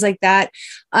 things like that.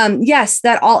 Yes,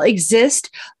 that all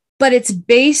exist. But it's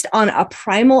based on a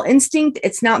primal instinct.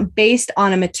 It's not based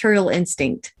on a material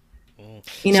instinct.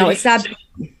 It's not.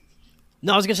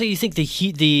 No, I was going to say, you think the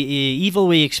evil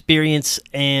we experience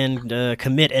and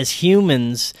commit as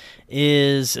humans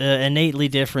is innately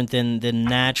different than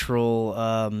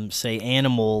natural, say,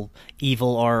 animal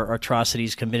evil or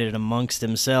atrocities committed amongst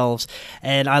themselves.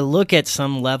 And I look at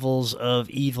some levels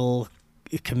of evil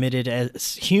committed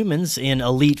as humans in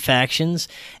elite factions,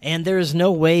 and there is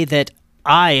no way that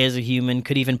I, as a human,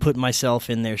 could even put myself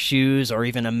in their shoes or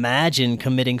even imagine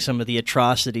committing some of the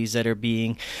atrocities that are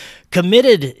being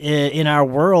committed in our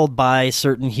world by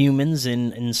certain humans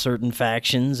in certain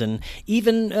factions, and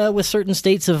even with certain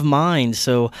states of mind.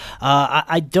 So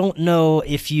I don't know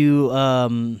if you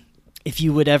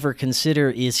would ever consider,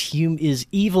 is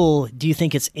evil, do you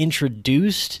think it's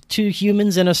introduced to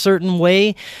humans in a certain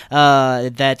way,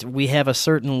 that we have a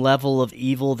certain level of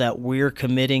evil that we're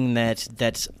committing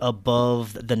that's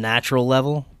above the natural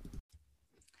level?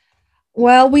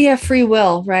 Well, we have free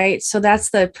will, right? So that's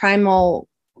the primal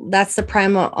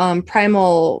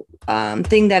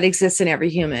thing that exists in every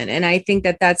human. And I think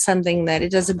that that's something that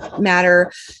it doesn't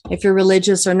matter if you're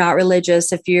religious or not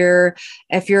religious. If you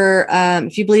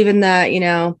believe in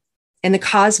in the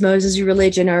cosmos as your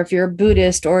religion, or if you're a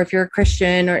Buddhist, or if you're a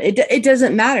Christian, or it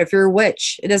doesn't matter if you're a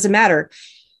witch, it doesn't matter.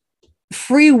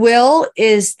 Free will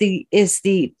is the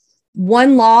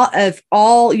one law of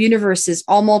all universes,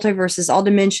 all multiverses, all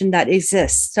dimension that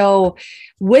exists. So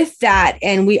with that,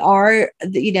 and we are,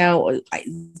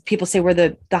 people say we're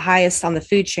the highest on the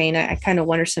food chain. I kind of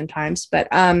wonder sometimes, but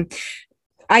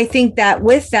I think that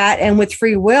with that and with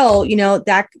free will,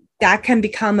 that can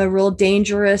become a real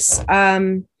dangerous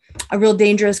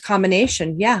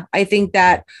combination. Yeah, I think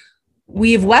that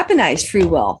we've weaponized free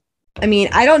will. I mean,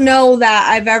 I don't know that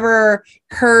I've ever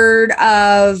heard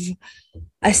of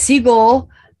a seagull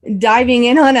diving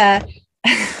in on a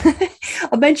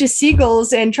bunch of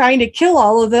seagulls and trying to kill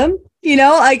all of them.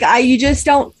 You just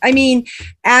don't. I mean,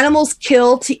 animals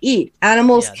kill to eat.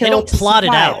 Animals kill. They don't to plot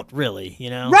survive. it out, really.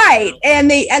 Right,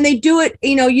 and they do it.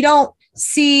 You don't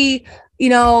see.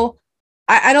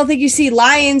 I don't think you see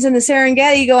lions in the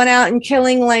Serengeti going out and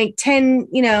killing like 10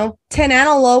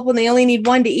 antelope when they only need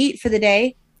one to eat for the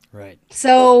day. Right.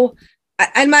 So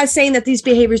I'm not saying that these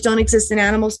behaviors don't exist in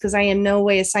animals, because I am no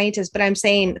way a scientist, but I'm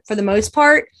saying for the most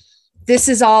part, this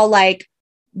is all like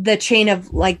the chain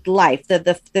of like life,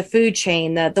 the food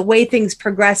chain, the way things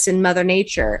progress in Mother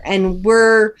Nature. And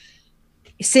we're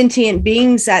sentient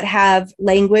beings that have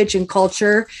language and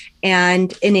culture,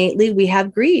 and innately we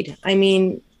have greed. I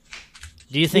mean,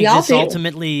 do you think this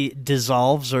ultimately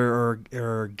dissolves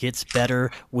or gets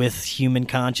better with human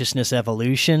consciousness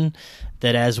evolution?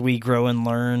 That as we grow and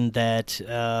learn that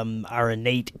our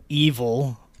innate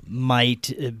evil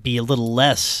might be a little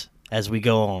less as we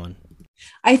go on?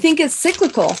 I think it's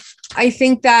cyclical. I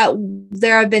think that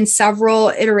there have been several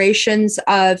iterations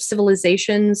of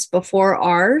civilizations before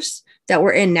ours that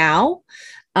we're in now.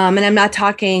 And I'm not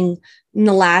talking in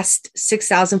the last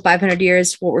 6,500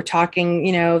 years, what we're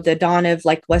talking, the dawn of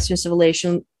like Western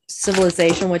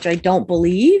civilization, which I don't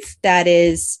believe that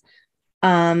is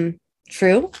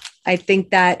true. I think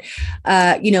that,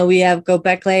 we have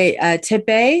Göbekli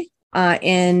Tepe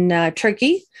in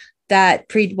Turkey. that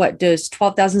what does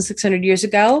 12,600 years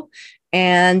ago.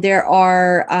 And there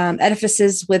are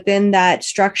edifices within that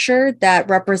structure that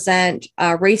represent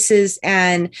races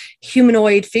and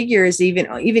humanoid figures, even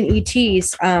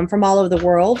ETs from all over the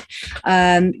world.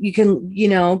 You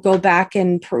can, go back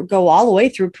and go all the way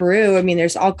through Peru. I mean,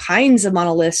 there's all kinds of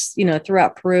monoliths,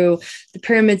 throughout Peru. The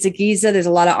pyramids of Giza, there's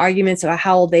a lot of arguments about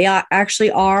how old they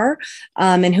actually are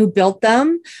and who built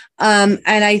them. And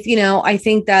I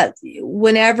think that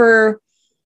whenever,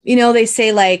 they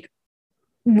say like,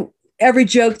 every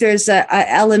joke, there's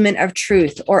a element of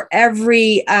truth, or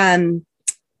every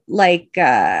what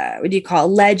do you call it,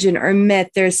 legend or myth,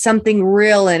 there's something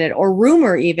real in it, or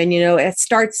rumor even, it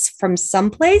starts from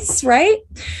someplace, right?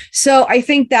 So I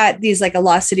think that these, like a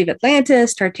lost city of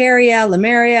Atlantis, Tartaria,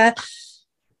 Lemuria,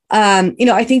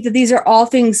 I think that these are all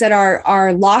things that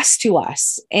are lost to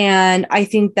us. And I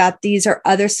think that these are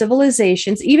other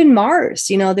civilizations, even Mars,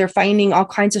 they're finding all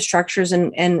kinds of structures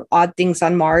and odd things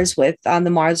on Mars with on the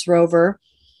Mars rover.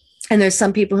 And there's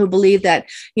some people who believe that,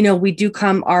 we do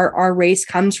our race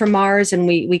comes from Mars, and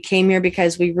we came here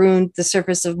because we ruined the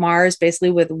surface of Mars,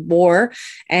 basically with war.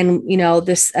 And,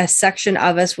 this a section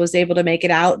of us was able to make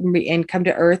it out and come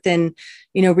to Earth and,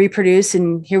 reproduce.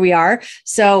 And here we are.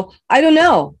 So I don't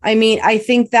know. I mean, I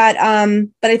think that,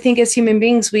 but I think as human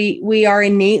beings, we are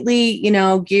innately,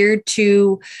 geared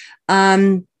to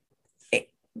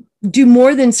do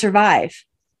more than survive.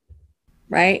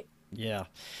 Right. Yeah.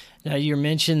 Now, you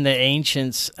mentioned the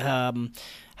ancients.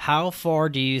 How far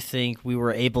do you think we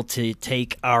were able to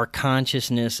take our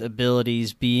consciousness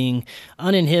abilities, being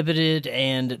uninhibited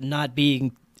and not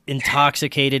being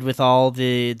intoxicated with all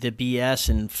the BS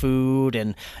and food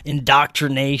and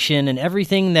indoctrination and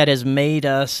everything that has made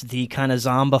us the kind of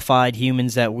zombified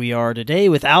humans that we are today,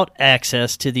 without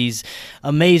access to these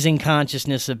amazing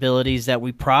consciousness abilities that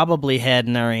we probably had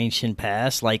in our ancient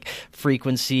past, like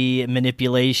frequency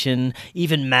manipulation,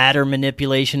 even matter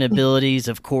manipulation abilities,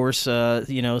 of course,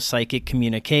 psychic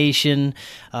communication,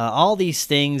 all these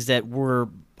things that were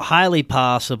highly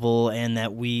possible and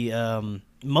that we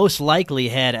most likely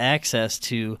had access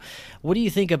to. What do you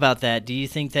think about that? Do you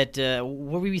think that,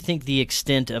 what do you think the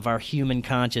extent of our human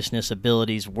consciousness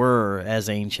abilities were as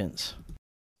ancients?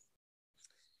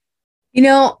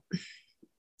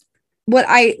 What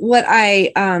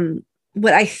I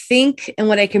think and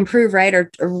what I can prove, right,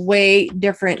 are way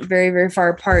different, very, very far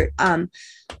apart.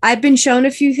 I've been shown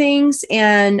a few things,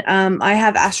 and I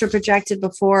have astral projected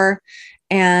before,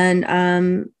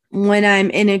 and when I'm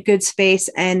in a good space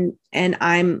and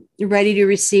I'm ready to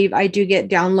receive, I do get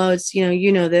downloads,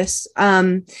 this.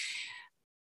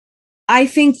 I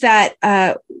think that,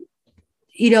 I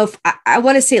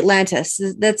want to say Atlantis.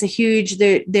 That's a huge,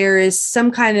 there is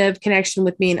some kind of connection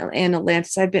with me and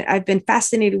Atlantis. I've been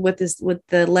fascinated with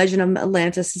the legend of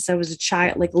Atlantis since I was a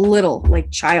child, like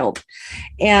child.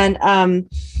 And,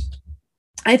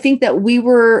 I think that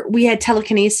we had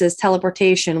telekinesis,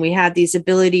 teleportation. We had these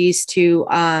abilities to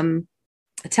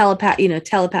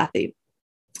telepathy.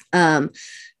 I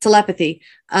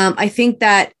think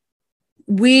that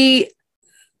we,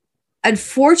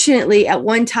 unfortunately, at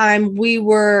one time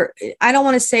I don't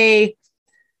want to say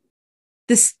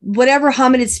this, whatever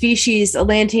hominid species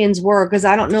Atlanteans were, because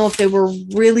I don't know if they were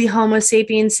really Homo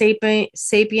sapiens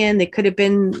sapien. They could have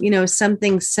been,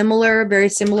 something similar, very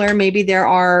similar. Maybe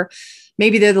they're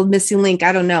the missing link.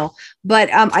 I don't know. But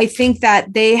I think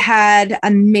that they had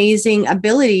amazing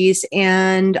abilities.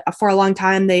 And for a long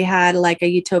time, they had like a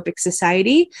utopic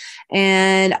society.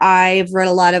 And I've read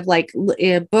a lot of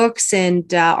books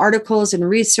and articles and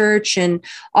research and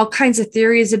all kinds of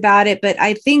theories about it. But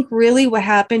I think really what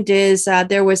happened is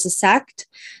there was a sect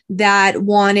that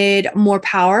wanted more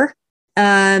power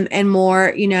and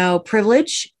more,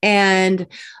 privilege, and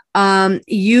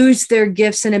used their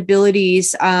gifts and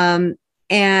abilities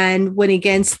and went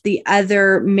against the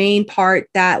other main part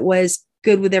that was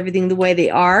good with everything the way they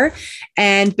are,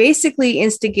 and basically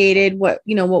instigated what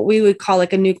we would call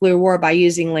like a nuclear war by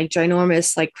using like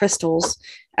ginormous like crystals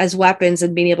as weapons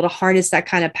and being able to harness that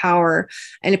kind of power.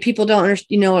 And if people don't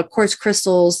understand, quartz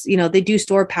crystals, they do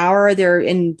store power. They're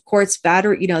in quartz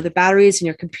battery, the batteries in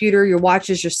your computer, your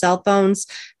watches, your cell phones.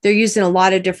 They're used in a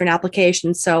lot of different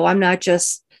applications. So I'm not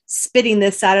just spitting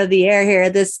this out of the air here.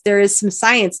 There is some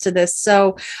science to this.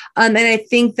 So, and I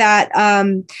think that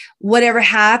whatever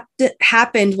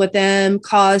happened with them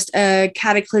caused a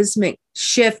cataclysmic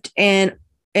shift in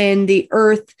the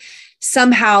earth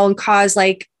somehow, and caused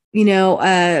a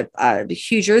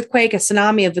huge earthquake, a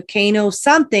tsunami, a volcano,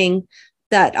 something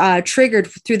that triggered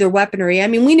through their weaponry. I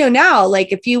mean, we know now,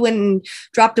 like if you went and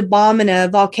dropped a bomb in a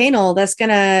volcano, that's going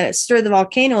to stir the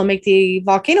volcano and make the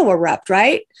volcano erupt,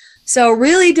 right? So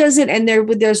really doesn't, and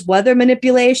there's weather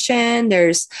manipulation.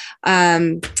 There's,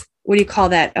 what do you call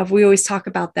that? We always talk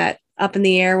about that up in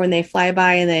the air when they fly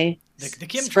by and they the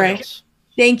chemtrails.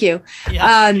 Thank you.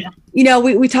 Yeah.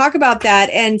 We talk about that.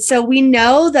 And so we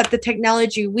know that the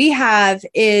technology we have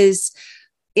is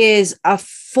a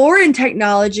foreign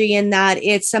technology in that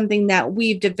it's something that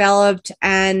we've developed,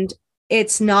 and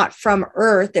it's not from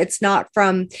Earth. It's not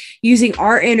from using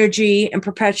our energy and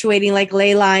perpetuating like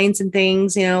ley lines and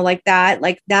things, like that,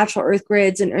 like natural Earth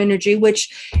grids and energy,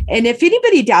 and if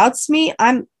anybody doubts me,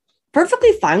 I'm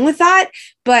perfectly fine with that.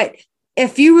 But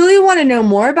if you really want to know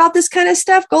more about this kind of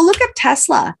stuff, go look up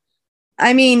Tesla.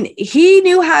 I mean, he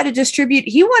knew how to distribute.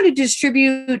 He wanted to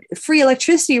distribute free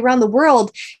electricity around the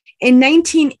world in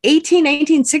 1918,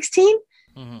 1916.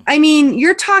 Mm-hmm. I mean,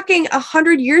 you're talking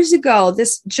 100 years ago.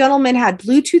 This gentleman had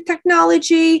Bluetooth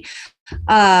technology.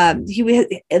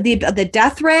 The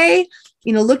death ray.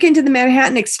 Look into the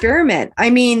Manhattan experiment. I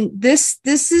mean, this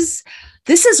is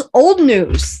old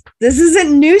news. This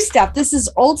isn't new stuff. This is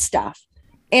old stuff.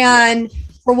 And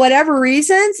for whatever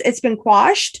reasons, it's been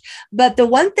quashed. But the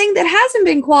one thing that hasn't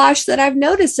been quashed that I've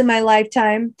noticed in my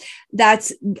lifetime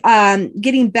that's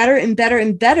getting better and better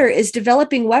and better is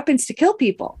developing weapons to kill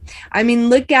people. I mean,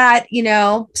 look at,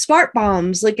 smart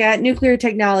bombs, look at nuclear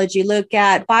technology, look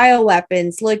at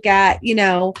bioweapons, look at,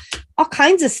 all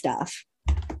kinds of stuff.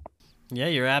 Yeah,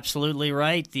 you're absolutely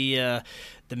right.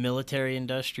 The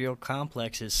military-industrial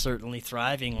complex is certainly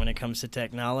thriving when it comes to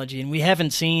technology, and we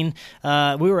haven't seen.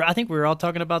 I think we were all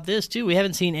talking about this too. We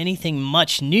haven't seen anything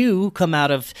much new come out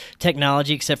of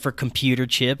technology except for computer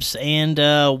chips and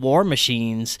war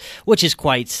machines, which is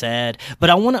quite sad. But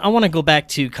I want to go back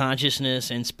to consciousness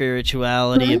and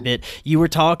spirituality a bit. You were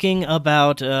talking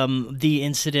about the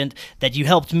incident that you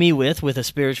helped me with a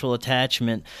spiritual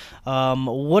attachment.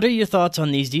 What are your thoughts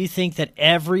on these? Do you think that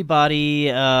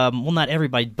everybody, not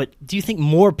everybody, but do you think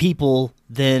more people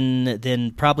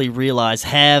than probably realize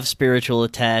have spiritual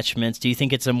attachments? Do you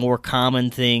think it's a more common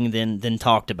thing than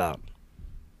talked about?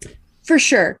 For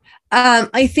sure.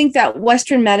 I think that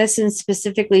Western medicine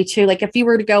specifically too, like if you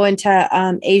were to go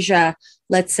into Asia,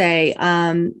 let's say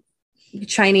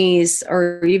Chinese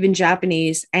or even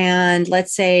Japanese, and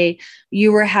let's say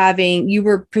you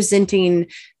were presenting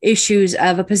issues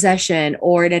of a possession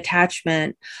or an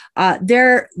attachment,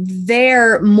 they're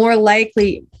more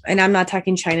likely, and I'm not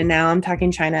talking China now, I'm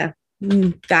talking China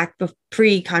back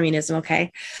pre-communism,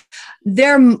 okay?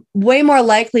 They're way more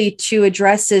likely to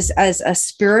address this as a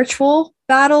spiritual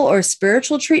battle or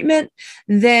spiritual treatment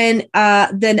than a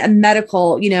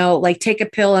medical, like take a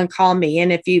pill and call me.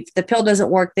 And if the pill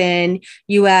doesn't work, then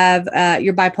you have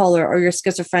you're bipolar or you're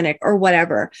schizophrenic or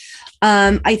whatever.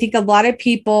 I think a lot of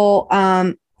people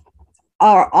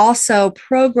are also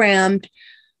programmed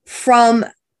from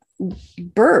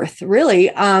birth, really,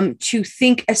 to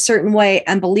think a certain way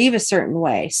and believe a certain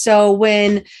way. So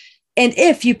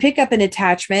if you pick up an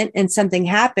attachment and something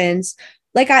happens,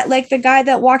 like the guy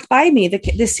that walked by me,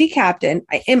 the sea captain,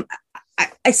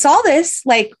 I saw this,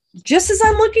 like, just as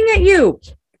I'm looking at you,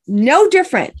 no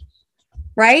different,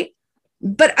 right?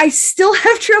 But I still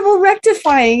have trouble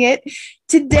rectifying it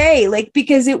today, like,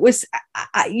 because it was,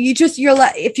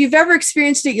 if you've ever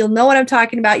experienced it, you'll know what I'm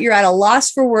talking about. You're at a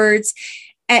loss for words,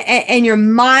 and your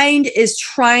mind is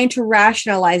trying to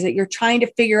rationalize it. You're trying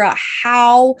to figure out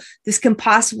how this can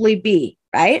possibly be,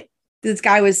 right? This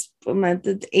guy was from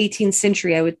the 18th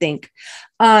century, I would think.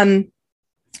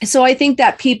 So I think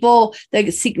that people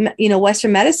that seek,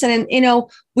 Western medicine, and,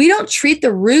 we don't treat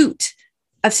the root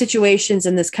of situations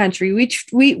in this country.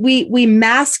 We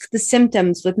mask the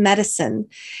symptoms with medicine.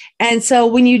 And so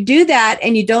when you do that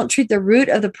and you don't treat the root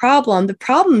of the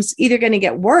problem's either going to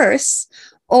get worse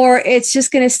or it's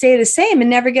just going to stay the same and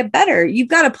never get better. You've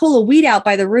got to pull a weed out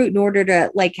by the root in order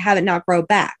to have it not grow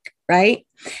back. Right.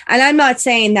 And I'm not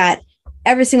saying that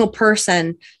every single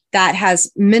person that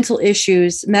has mental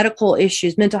issues, medical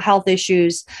issues, mental health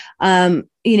issues,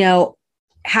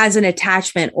 has an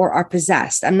attachment or are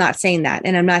possessed. I'm not saying that.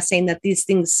 And I'm not saying that these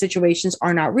situations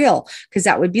are not real, because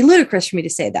that would be ludicrous for me to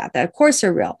say that of course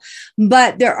they're real.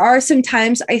 But there are some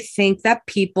times I think that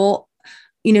people,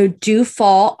 do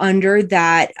fall under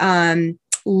that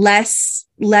less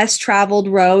traveled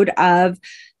road of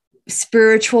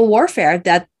spiritual warfare,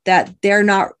 that that they're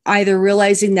not either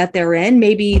realizing that they're in.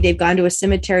 Maybe they've gone to a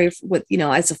cemetery with,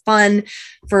 as a fun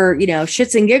for,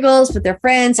 shits and giggles with their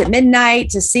friends at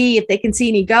midnight to see if they can see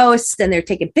any ghosts, and they're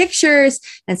taking pictures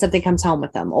and something comes home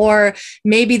with them. Or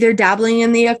maybe they're dabbling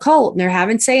in the occult and they're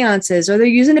having seances, or they're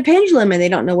using a pendulum and they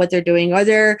don't know what they're doing, or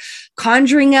they're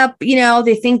conjuring up,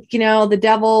 they think, the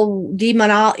devil,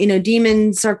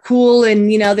 demons are cool,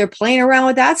 and, they're playing around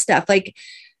with that stuff. Like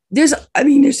there's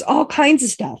all kinds of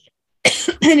stuff.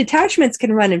 And attachments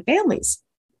can run in families.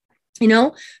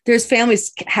 There's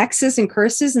families, hexes and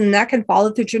curses, and that can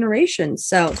follow through generations.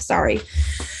 So sorry.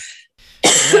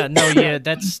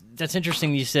 That's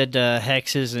interesting. You said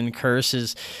hexes and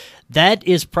curses. That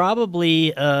is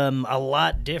probably a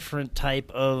lot different type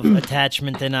of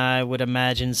attachment than I would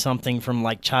imagine something from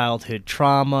like childhood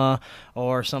trauma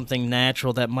or something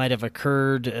natural that might have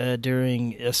occurred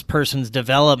during a person's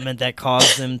development that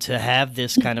caused them to have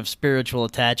this kind of spiritual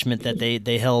attachment that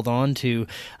they held on to.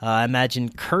 I imagine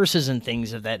curses and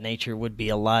things of that nature would be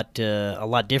a lot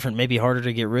different, maybe harder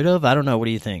to get rid of. I don't know. What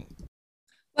do you think?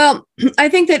 Well, I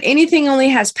think that anything only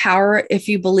has power if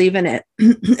you believe in it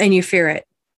and you fear it.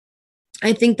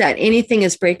 I think that anything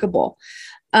is breakable.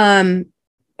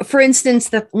 For instance,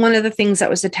 one of the things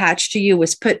that was attached to you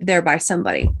was put there by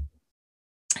somebody.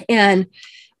 And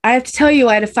I have to tell you,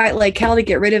 I had to fight like hell to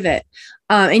get rid of it.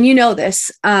 And you know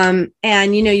this. And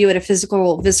you had a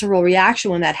visceral reaction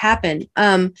when that happened.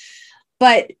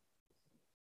 But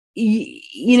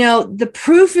the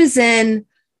proof is in,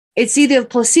 it's either a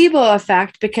placebo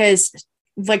effect, because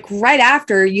like right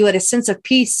after you had a sense of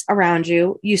peace around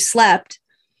you, you slept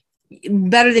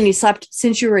better than you slept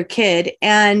since you were a kid.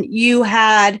 And you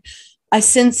had a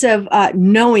sense of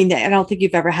knowing that I don't think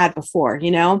you've ever had before,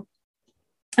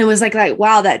 it was like,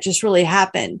 wow, that just really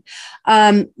happened.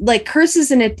 Like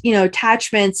curses and,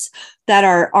 attachments that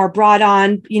are brought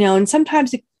on, and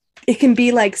sometimes it can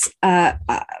be like an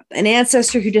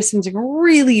ancestor who did something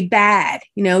really bad,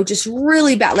 just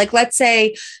really bad. Like, let's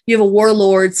say you have a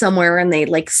warlord somewhere and they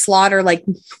like slaughter like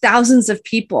thousands of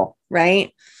people,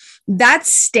 right? That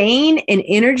stain and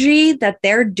energy that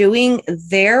they're doing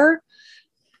there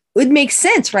would make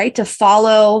sense, right? To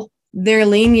follow their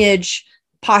lineage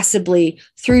possibly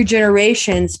through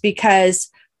generations, because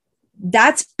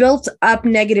that's built up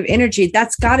negative energy.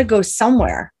 That's got to go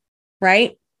somewhere,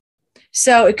 right?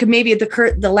 So it could, maybe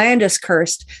the land is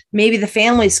cursed, maybe the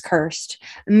family's cursed,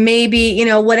 maybe,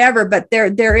 whatever, but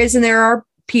there are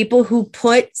people who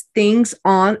put things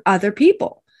on other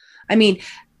people. I mean,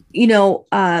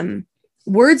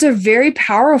 words are very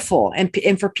powerful.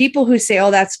 And for people who say, oh,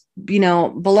 that's,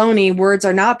 baloney, words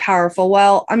are not powerful.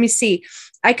 Well, let me see.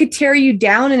 I could tear you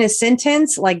down in a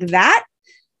sentence like that,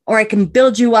 or I can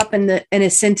build you up in a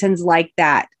sentence like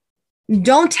that.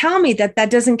 Don't tell me that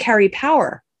doesn't carry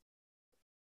power.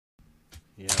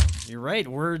 Yeah, you're right.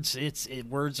 Words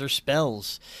are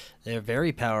spells. They're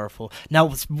very powerful. Now,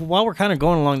 while we're kind of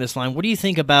going along this line, what do you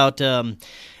think about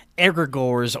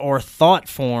egregores or thought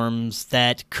forms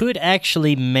that could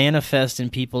actually manifest in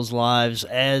people's lives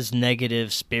as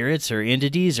negative spirits or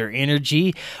entities or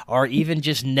energy, or even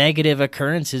just negative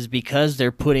occurrences because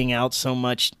they're putting out so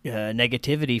much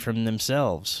negativity from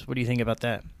themselves? What do you think about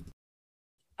that?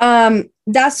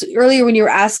 That's earlier when you were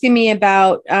asking me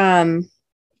about, about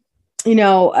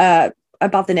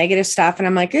the negative stuff. And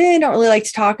I'm like, I don't really like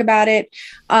to talk about it.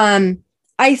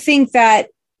 I think that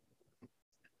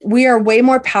we are way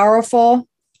more powerful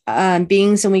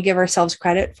beings than we give ourselves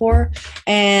credit for.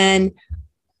 And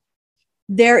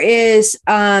there is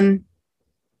a,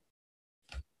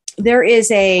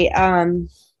 how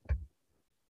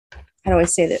do I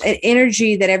say that? An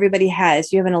energy that everybody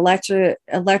has. You have an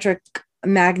electric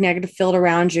magnetic field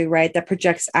around you, right? That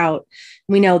projects out.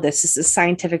 We know this. This is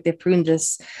scientific. They've proven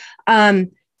this.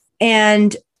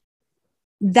 And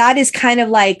that is kind of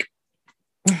like,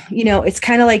 it's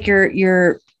kind of like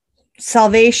your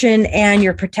salvation and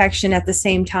your protection at the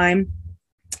same time,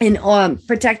 and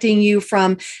protecting you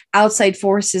from outside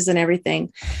forces and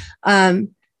everything.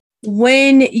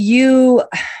 When you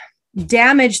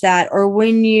damage that, or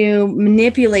when you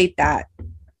manipulate that,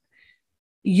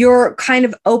 you're kind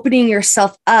of opening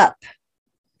yourself up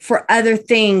for other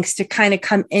things to kind of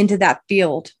come into that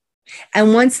field.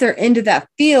 And once they're into that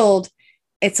field,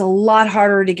 it's a lot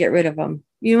harder to get rid of them.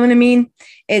 You know what I mean?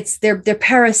 It's they're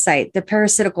parasite, they're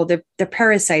parasitical, they're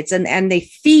parasites, and they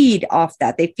feed off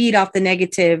that. They feed off the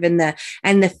negative and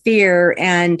the fear,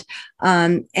 and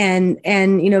a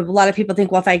lot of people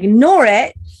think, well, if I ignore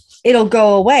it, it'll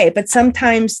go away. But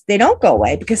sometimes they don't go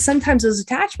away, because sometimes those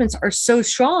attachments are so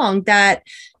strong that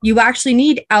you actually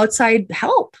need outside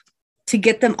help to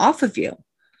get them off of you.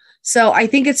 So I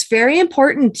think it's very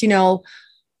important,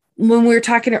 when we were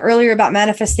talking earlier about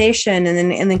manifestation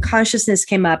and then consciousness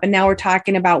came up, and now we're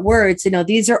talking about words,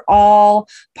 these are all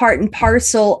part and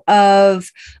parcel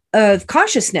of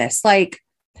consciousness. Like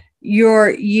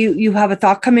you have a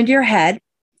thought come into your head,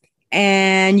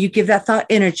 and you give that thought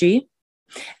energy,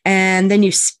 and then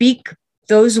you speak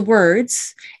those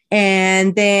words,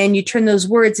 and then you turn those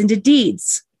words into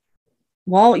deeds.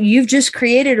 Well, you've just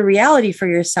created a reality for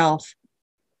yourself.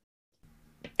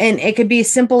 And it could be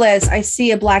as simple as, I see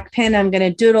a black pen, I'm going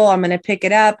to doodle, I'm going to pick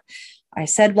it up. I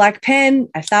said black pen,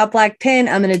 I thought black pen,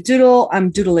 I'm going to doodle, I'm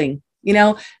doodling,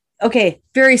 Okay,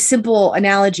 very simple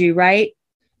analogy, right?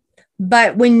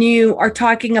 But when you are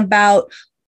talking about,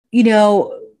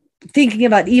 thinking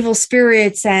about evil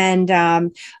spirits and,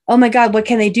 oh my God, what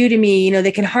can they do to me?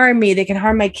 They can harm me, they can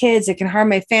harm my kids, they can harm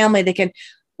my family,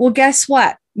 well, guess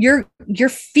what? You're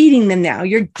feeding them now.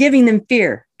 You're giving them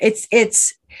fear.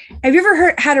 Have you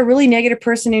ever had a really negative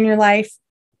person in your life?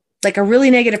 Like a really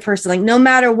negative person, like no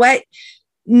matter what,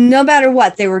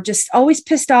 they were just always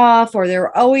pissed off, or they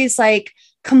were always like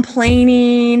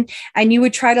complaining, and you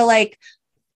would try to like,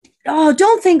 oh,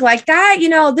 don't think like that.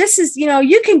 This is,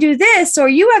 you can do this, or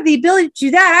you have the ability to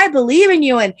do that. I believe in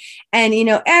you. And,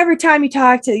 every time you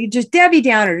talk to you, just Debbie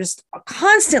Downer, just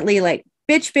constantly like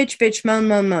bitch,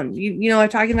 moan. You know what I'm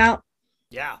talking about?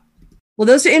 Yeah. Well,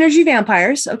 those are energy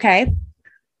vampires. Okay.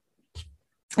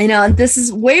 And this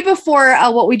is way before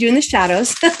what we do in the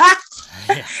shadows.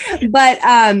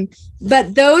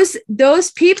 But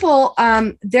those people,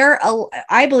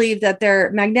 I believe that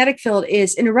their magnetic field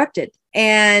is interrupted,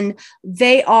 and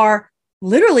they are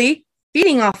literally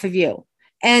feeding off of you.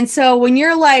 And so when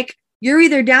you're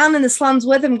either down in the slums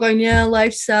with them going, yeah,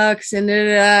 life sucks. And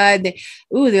they're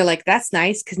like, that's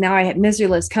nice, because now I have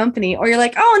miserless company. Or you're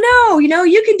like, oh no,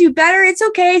 you can do better. It's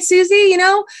okay, Susie,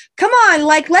 come on,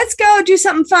 like, let's go do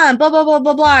something fun, blah, blah, blah,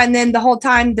 blah, blah. And then the whole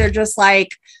time they're just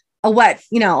like a wet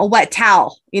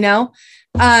towel,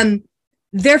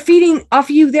 they're feeding off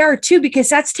of you there too, because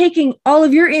that's taking all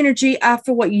of your energy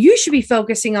for what you should be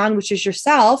focusing on, which is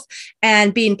yourself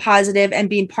and being positive and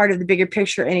being part of the bigger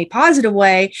picture in a positive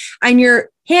way. And you're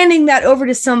handing that over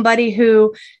to somebody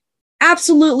who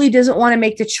absolutely doesn't want to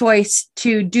make the choice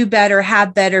to do better,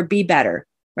 have better, be better.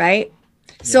 Right.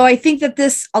 Yeah. So I think that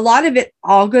a lot of it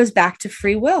all goes back to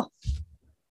free will.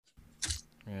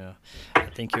 Yeah, I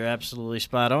think you're absolutely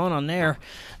spot on there.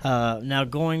 Now,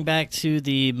 going back to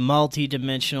the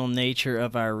multidimensional nature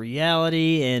of our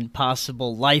reality and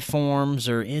possible life forms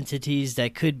or entities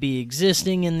that could be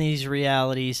existing in these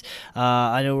realities,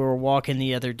 I know we were walking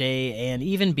the other day, and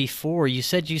even before, you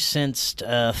said you sensed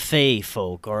fae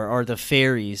folk or the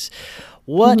fairies.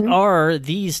 What are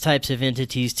these types of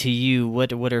entities to you?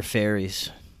 What are fairies?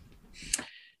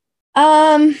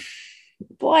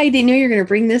 Boy, I didn't know you were going to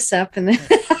bring this up. And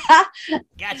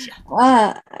Gotcha.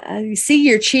 You see,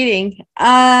 you're cheating.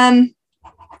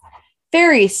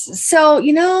 Fairies. So,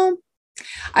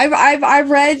 I've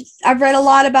read a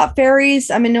lot about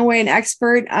fairies. I'm in no way an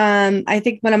expert. I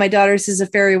think one of my daughters is a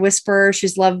fairy whisperer.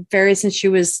 She's loved fairies since she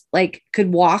was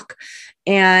could walk,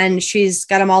 and she's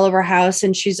got them all over her house.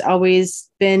 And she's always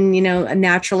been, a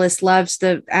naturalist, loves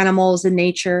the animals and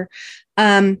nature.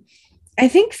 I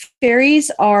think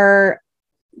fairies are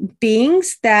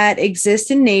beings that exist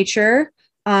in nature.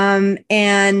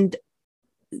 And,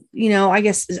 I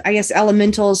guess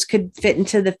elementals could fit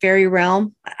into the fairy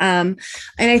realm. And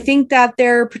I think that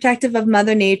they're protective of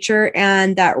Mother Nature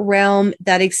and that realm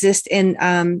that exists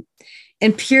in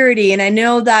purity. And I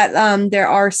know that there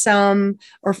are some,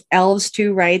 or elves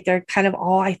too, right? They're kind of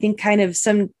all, I think, kind of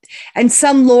some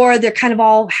lore, they're kind of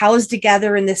all housed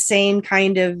together in the same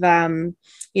kind of,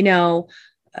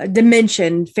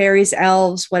 dimension, fairies,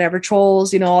 elves, whatever,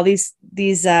 trolls, all these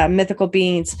mythical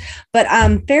beings. But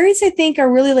fairies, I think,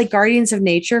 are really like guardians of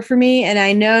nature for me. And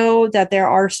I know that there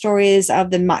are stories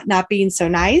of them not being so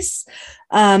nice.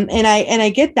 And I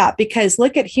get that, because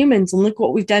look at humans and look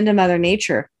what we've done to Mother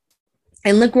Nature.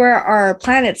 And look where our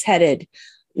planet's headed,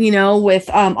 with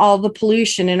all the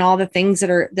pollution and all the things that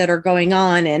are going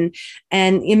on. And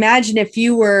imagine if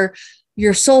your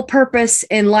sole purpose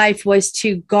in life was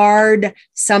to guard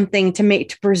something,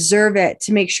 to preserve it,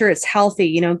 to make sure it's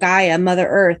healthy, Gaia, Mother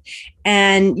Earth.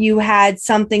 And you had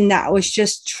something that was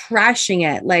just trashing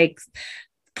it, like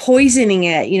poisoning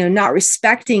it, not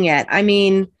respecting it. I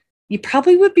mean, you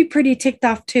probably would be pretty ticked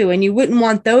off too. And you wouldn't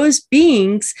want those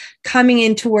beings coming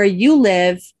into where you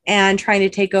live and trying to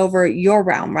take over your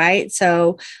realm. Right.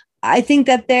 So I think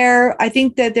that they're,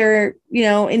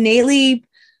 innately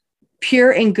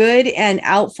pure and good and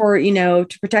out for,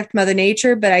 to protect Mother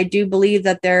Nature. But I do believe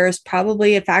that there's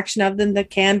probably a faction of them that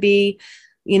can be,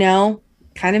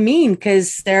 kind of mean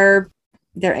because they're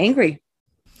angry.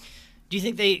 Do you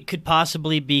think they could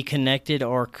possibly be connected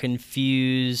or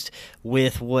confused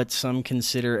with what some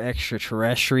consider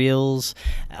extraterrestrials?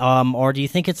 Or do you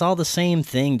think it's all the same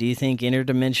thing? Do you think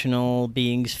interdimensional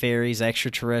beings, fairies,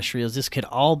 extraterrestrials, this could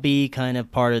all be kind of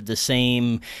part of the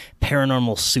same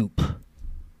paranormal soup?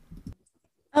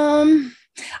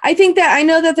 I think that I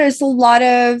know that there's a lot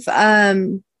of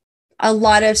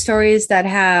stories that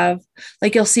have,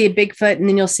 like, you'll see a Bigfoot and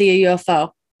then you'll see a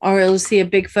UFO. Or you'll see a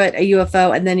Bigfoot, a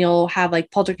UFO, and then you'll have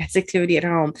like poltergeist activity at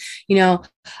home.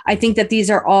 I think that these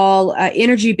are all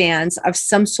energy bands of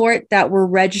some sort that we're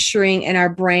registering in our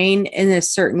brain in a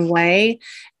certain way.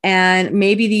 And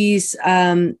maybe these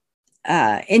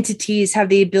entities have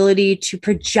the ability to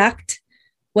project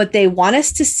what they want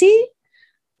us to see.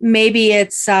 Maybe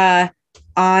it's,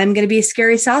 I'm going to be a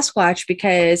scary Sasquatch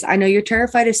because I know you're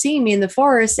terrified of seeing me in the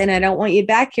forest and I don't want you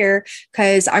back here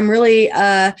because I'm really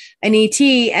an ET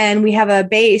and we have a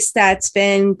base that's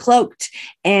been cloaked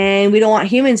and we don't want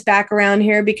humans back around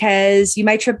here because you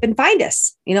might trip and find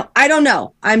us. I don't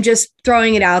know. I'm just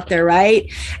throwing it out there.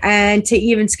 Right. And to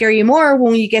even scare you more,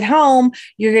 when you get home,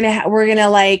 we're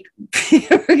going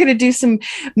to do some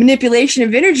manipulation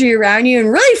of energy around you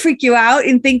and really freak you out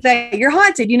and think that you're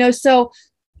haunted, so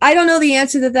I don't know the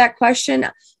answer to that question.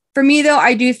 For me, though,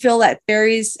 I do feel that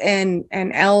fairies and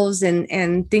elves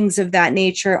and things of that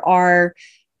nature are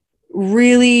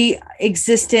really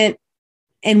existent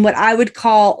in what I would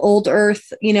call old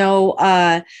Earth,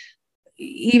 even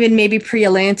maybe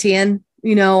pre-Atlantean,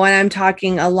 and I'm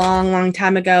talking a long, long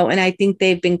time ago. And I think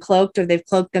they've been cloaked or they've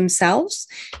cloaked themselves,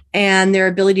 and their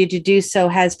ability to do so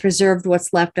has preserved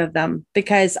what's left of them.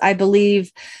 Because I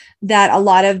believe that a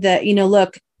lot of the,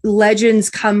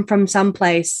 legends come from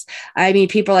someplace. I mean,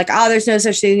 people are like, oh, there's no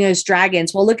such thing as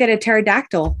dragons. Well, look at a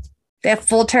pterodactyl. They have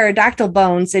full pterodactyl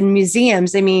bones in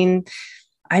museums. I mean,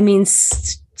 look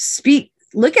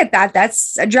at that.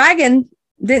 That's a dragon.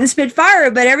 Didn't spit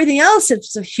fire, but everything else,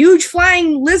 it's a huge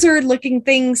flying lizard looking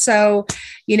thing. So,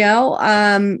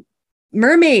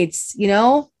 mermaids,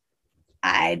 who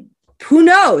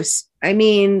knows? I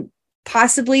mean,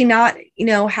 possibly not,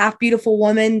 half beautiful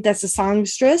woman that's a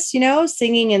songstress,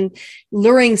 singing and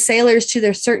luring sailors to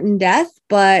their certain death.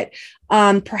 But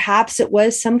perhaps it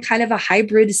was some kind of a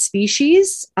hybrid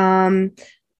species and,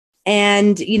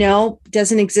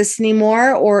 doesn't exist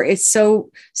anymore, or it's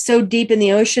so deep in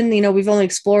the ocean. We've only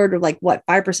explored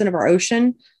 5% of our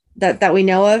ocean that we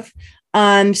know of.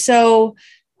 So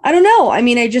I don't know. I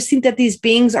mean, I just think that these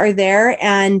beings are there.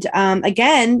 And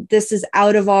again, this is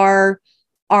out of our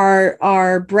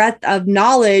breadth of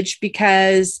knowledge,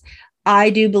 because I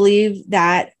do believe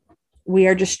that we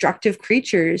are destructive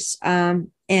creatures. And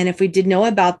if we did know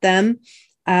about them,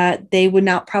 they would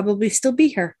not probably still be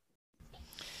here.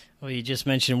 Well, you just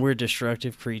mentioned we're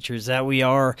destructive creatures. That we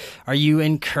are. Are you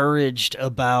encouraged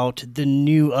about the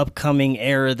new upcoming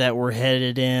era that we're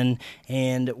headed in,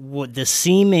 and what the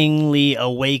seemingly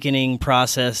awakening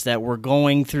process that we're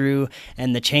going through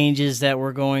and the changes that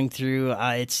we're going through?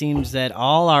 It seems that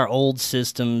all our old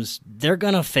systems, they're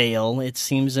going to fail. It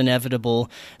seems inevitable,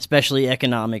 especially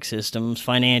economic systems,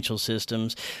 financial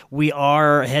systems. We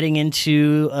are heading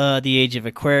into the age of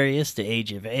Aquarius, the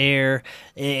age of air,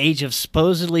 age of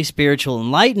supposedly spiritual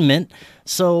enlightenment.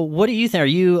 So what do you think? Are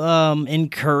you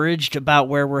encouraged about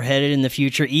where we're headed in the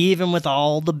future, even with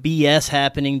all the BS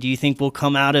happening? Do you think we'll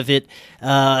come out of it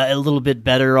a little bit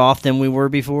better off than we were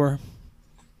before?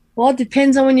 Well, it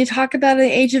depends on when you talk about an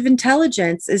age of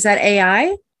intelligence. Is that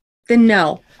AI? Then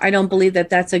no, I don't believe that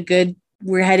that's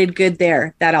we're headed good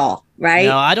there at all. Right?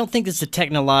 No, I don't think it's the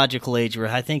technological age.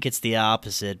 I think it's the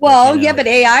opposite. Well, but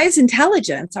AI is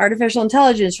intelligence, artificial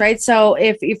intelligence, right? So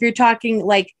if you're talking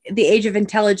like the age of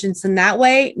intelligence in that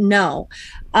way, no.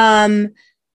 There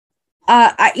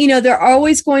are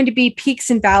always going to be peaks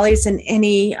and valleys in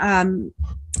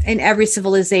every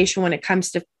civilization when it comes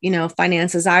to,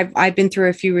 finances. I've been through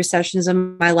a few recessions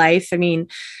in my life. I mean,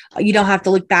 you don't have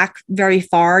to look back very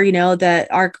far, that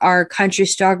our country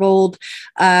struggled,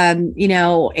 in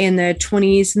the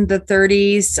 20s and the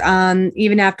 30s,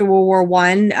 even after World War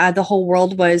I, the whole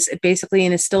world was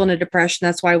basically still in a depression.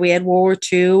 That's why we had World War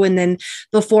II. And then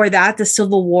before that, the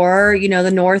Civil War,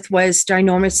 the North was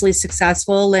ginormously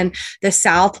successful and the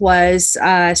South was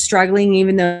struggling,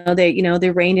 even though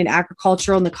they reigned in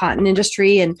agricultural in the cotton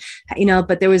industry, and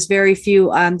but there was very few.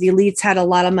 The elites had a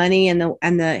lot of money, and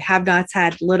the have-nots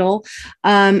had little.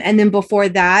 And then before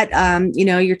that,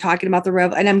 you're talking about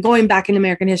and I'm going back in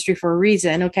American history for a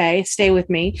reason. Okay, stay with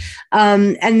me.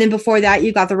 And then before that,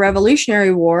 you got the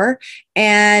Revolutionary War,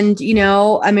 and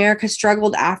America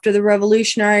struggled after the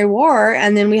Revolutionary War,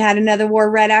 and then we had another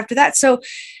war right after that. So,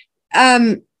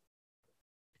 I'm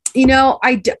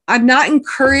not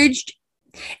encouraged.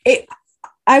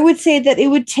 I would say that it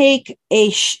would take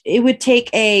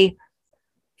a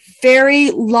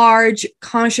very large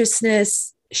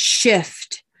consciousness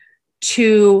shift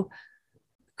to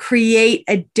create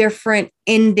a different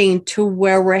ending to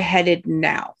where we're headed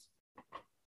now.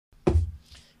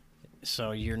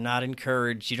 So you're not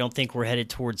encouraged. You don't think we're headed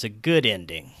towards a good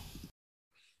ending?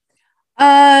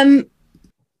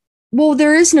 Well,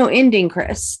 there is no ending,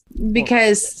 Chris,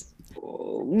 because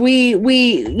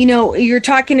you're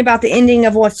talking about the ending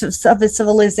of of a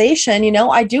civilization.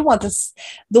 I do want this,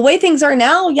 the way things are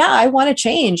now. Yeah, I want to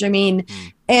change. I mean,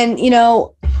 and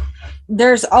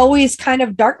there's always kind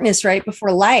of darkness right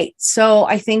before light. So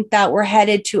I think that we're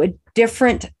headed to a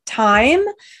different time,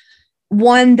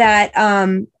 one that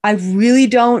I really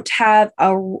don't have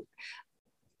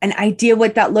an idea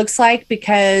what that looks like,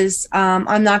 because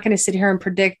I'm not going to sit here and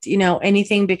predict,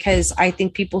 anything, because I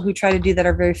think people who try to do that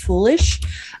are very foolish,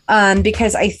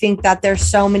 because I think that there's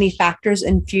so many factors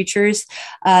and futures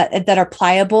that are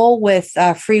pliable with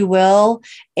free will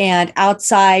and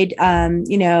outside,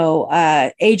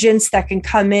 agents that can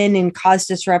come in and cause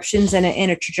disruptions in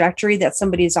a trajectory that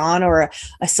somebody's on, or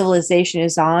a civilization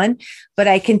is on. But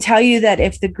I can tell you that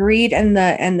if the greed and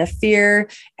the fear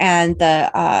and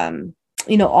the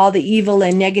all the evil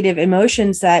and negative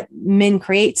emotions that men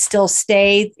create still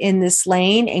stay in this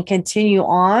lane and continue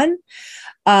on,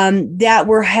 that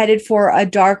we're headed for a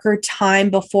darker time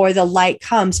before the light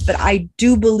comes. But I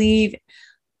do believe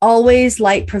always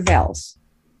light prevails.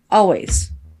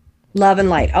 Always. Love and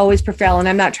light always prevail. And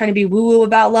I'm not trying to be woo-woo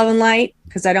about love and light,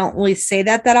 because I don't really say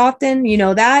that often,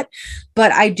 that,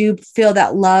 but I do feel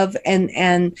that love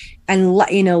and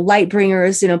light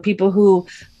bringers, people who,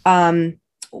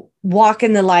 walk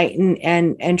in the light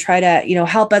and try to,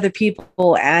 help other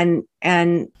people and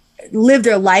live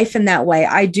their life in that way.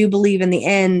 I do believe in the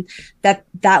end that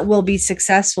will be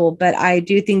successful, but I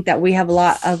do think that we have a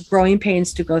lot of growing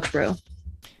pains to go through.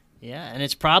 Yeah, and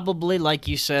it's probably, like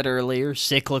you said earlier,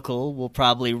 cyclical. We'll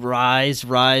probably rise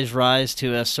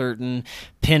to a certain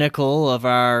pinnacle of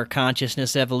our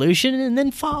consciousness evolution, and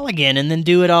then fall again, and then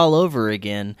do it all over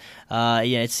again.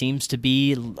 It seems to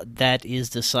be that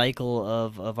is the cycle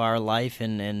of our life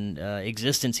and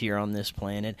existence here on this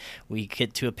planet. We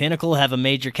get to a pinnacle, have a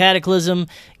major cataclysm,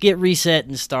 get reset,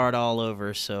 and start all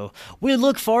over. So we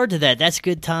look forward to that. That's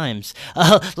good times.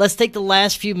 Let's take the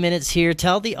last few minutes here.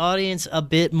 Tell the audience a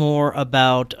bit more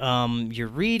about your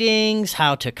readings,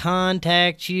 how to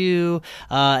contact you,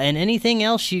 and anything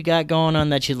else you got going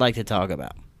on that you'd like to talk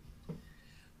about.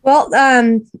 Well,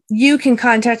 you can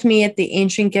contact me at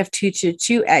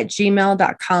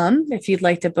theancientgift222@gmail.com if you'd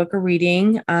like to book a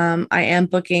reading. I am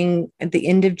booking at the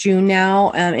end of June now,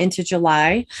 into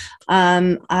July.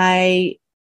 I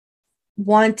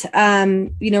want,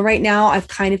 right now I've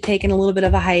kind of taken a little bit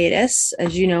of a hiatus,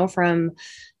 as you know, from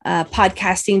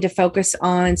podcasting, to focus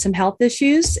on some health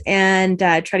issues and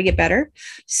try to get better.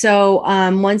 So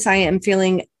once I am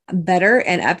feeling better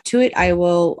and up to it, I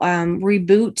will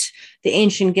reboot the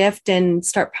Ancient Gift and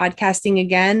start podcasting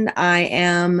again. I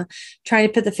am trying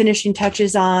to put the finishing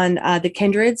touches on the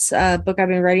Kindreds book I've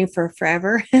been writing for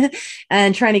forever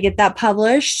and trying to get that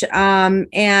published.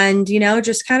 And,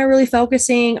 just kind of really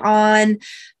focusing on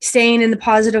staying in the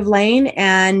positive lane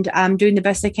and doing the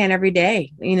best I can every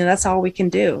day. That's all we can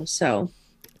do. So.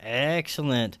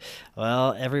 Excellent.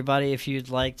 Well, everybody, if you'd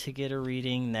like to get a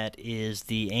reading, that is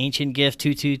the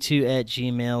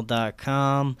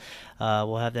ancientgift222@gmail.com.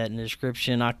 We'll have that in the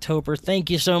description. October,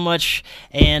 thank you so much,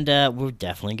 and we're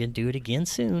definitely going to do it again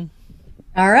soon.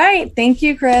 All right. Thank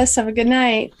you, Chris. Have a good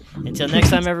night. Until next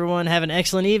time, everyone, have an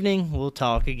excellent evening. We'll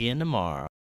talk again tomorrow.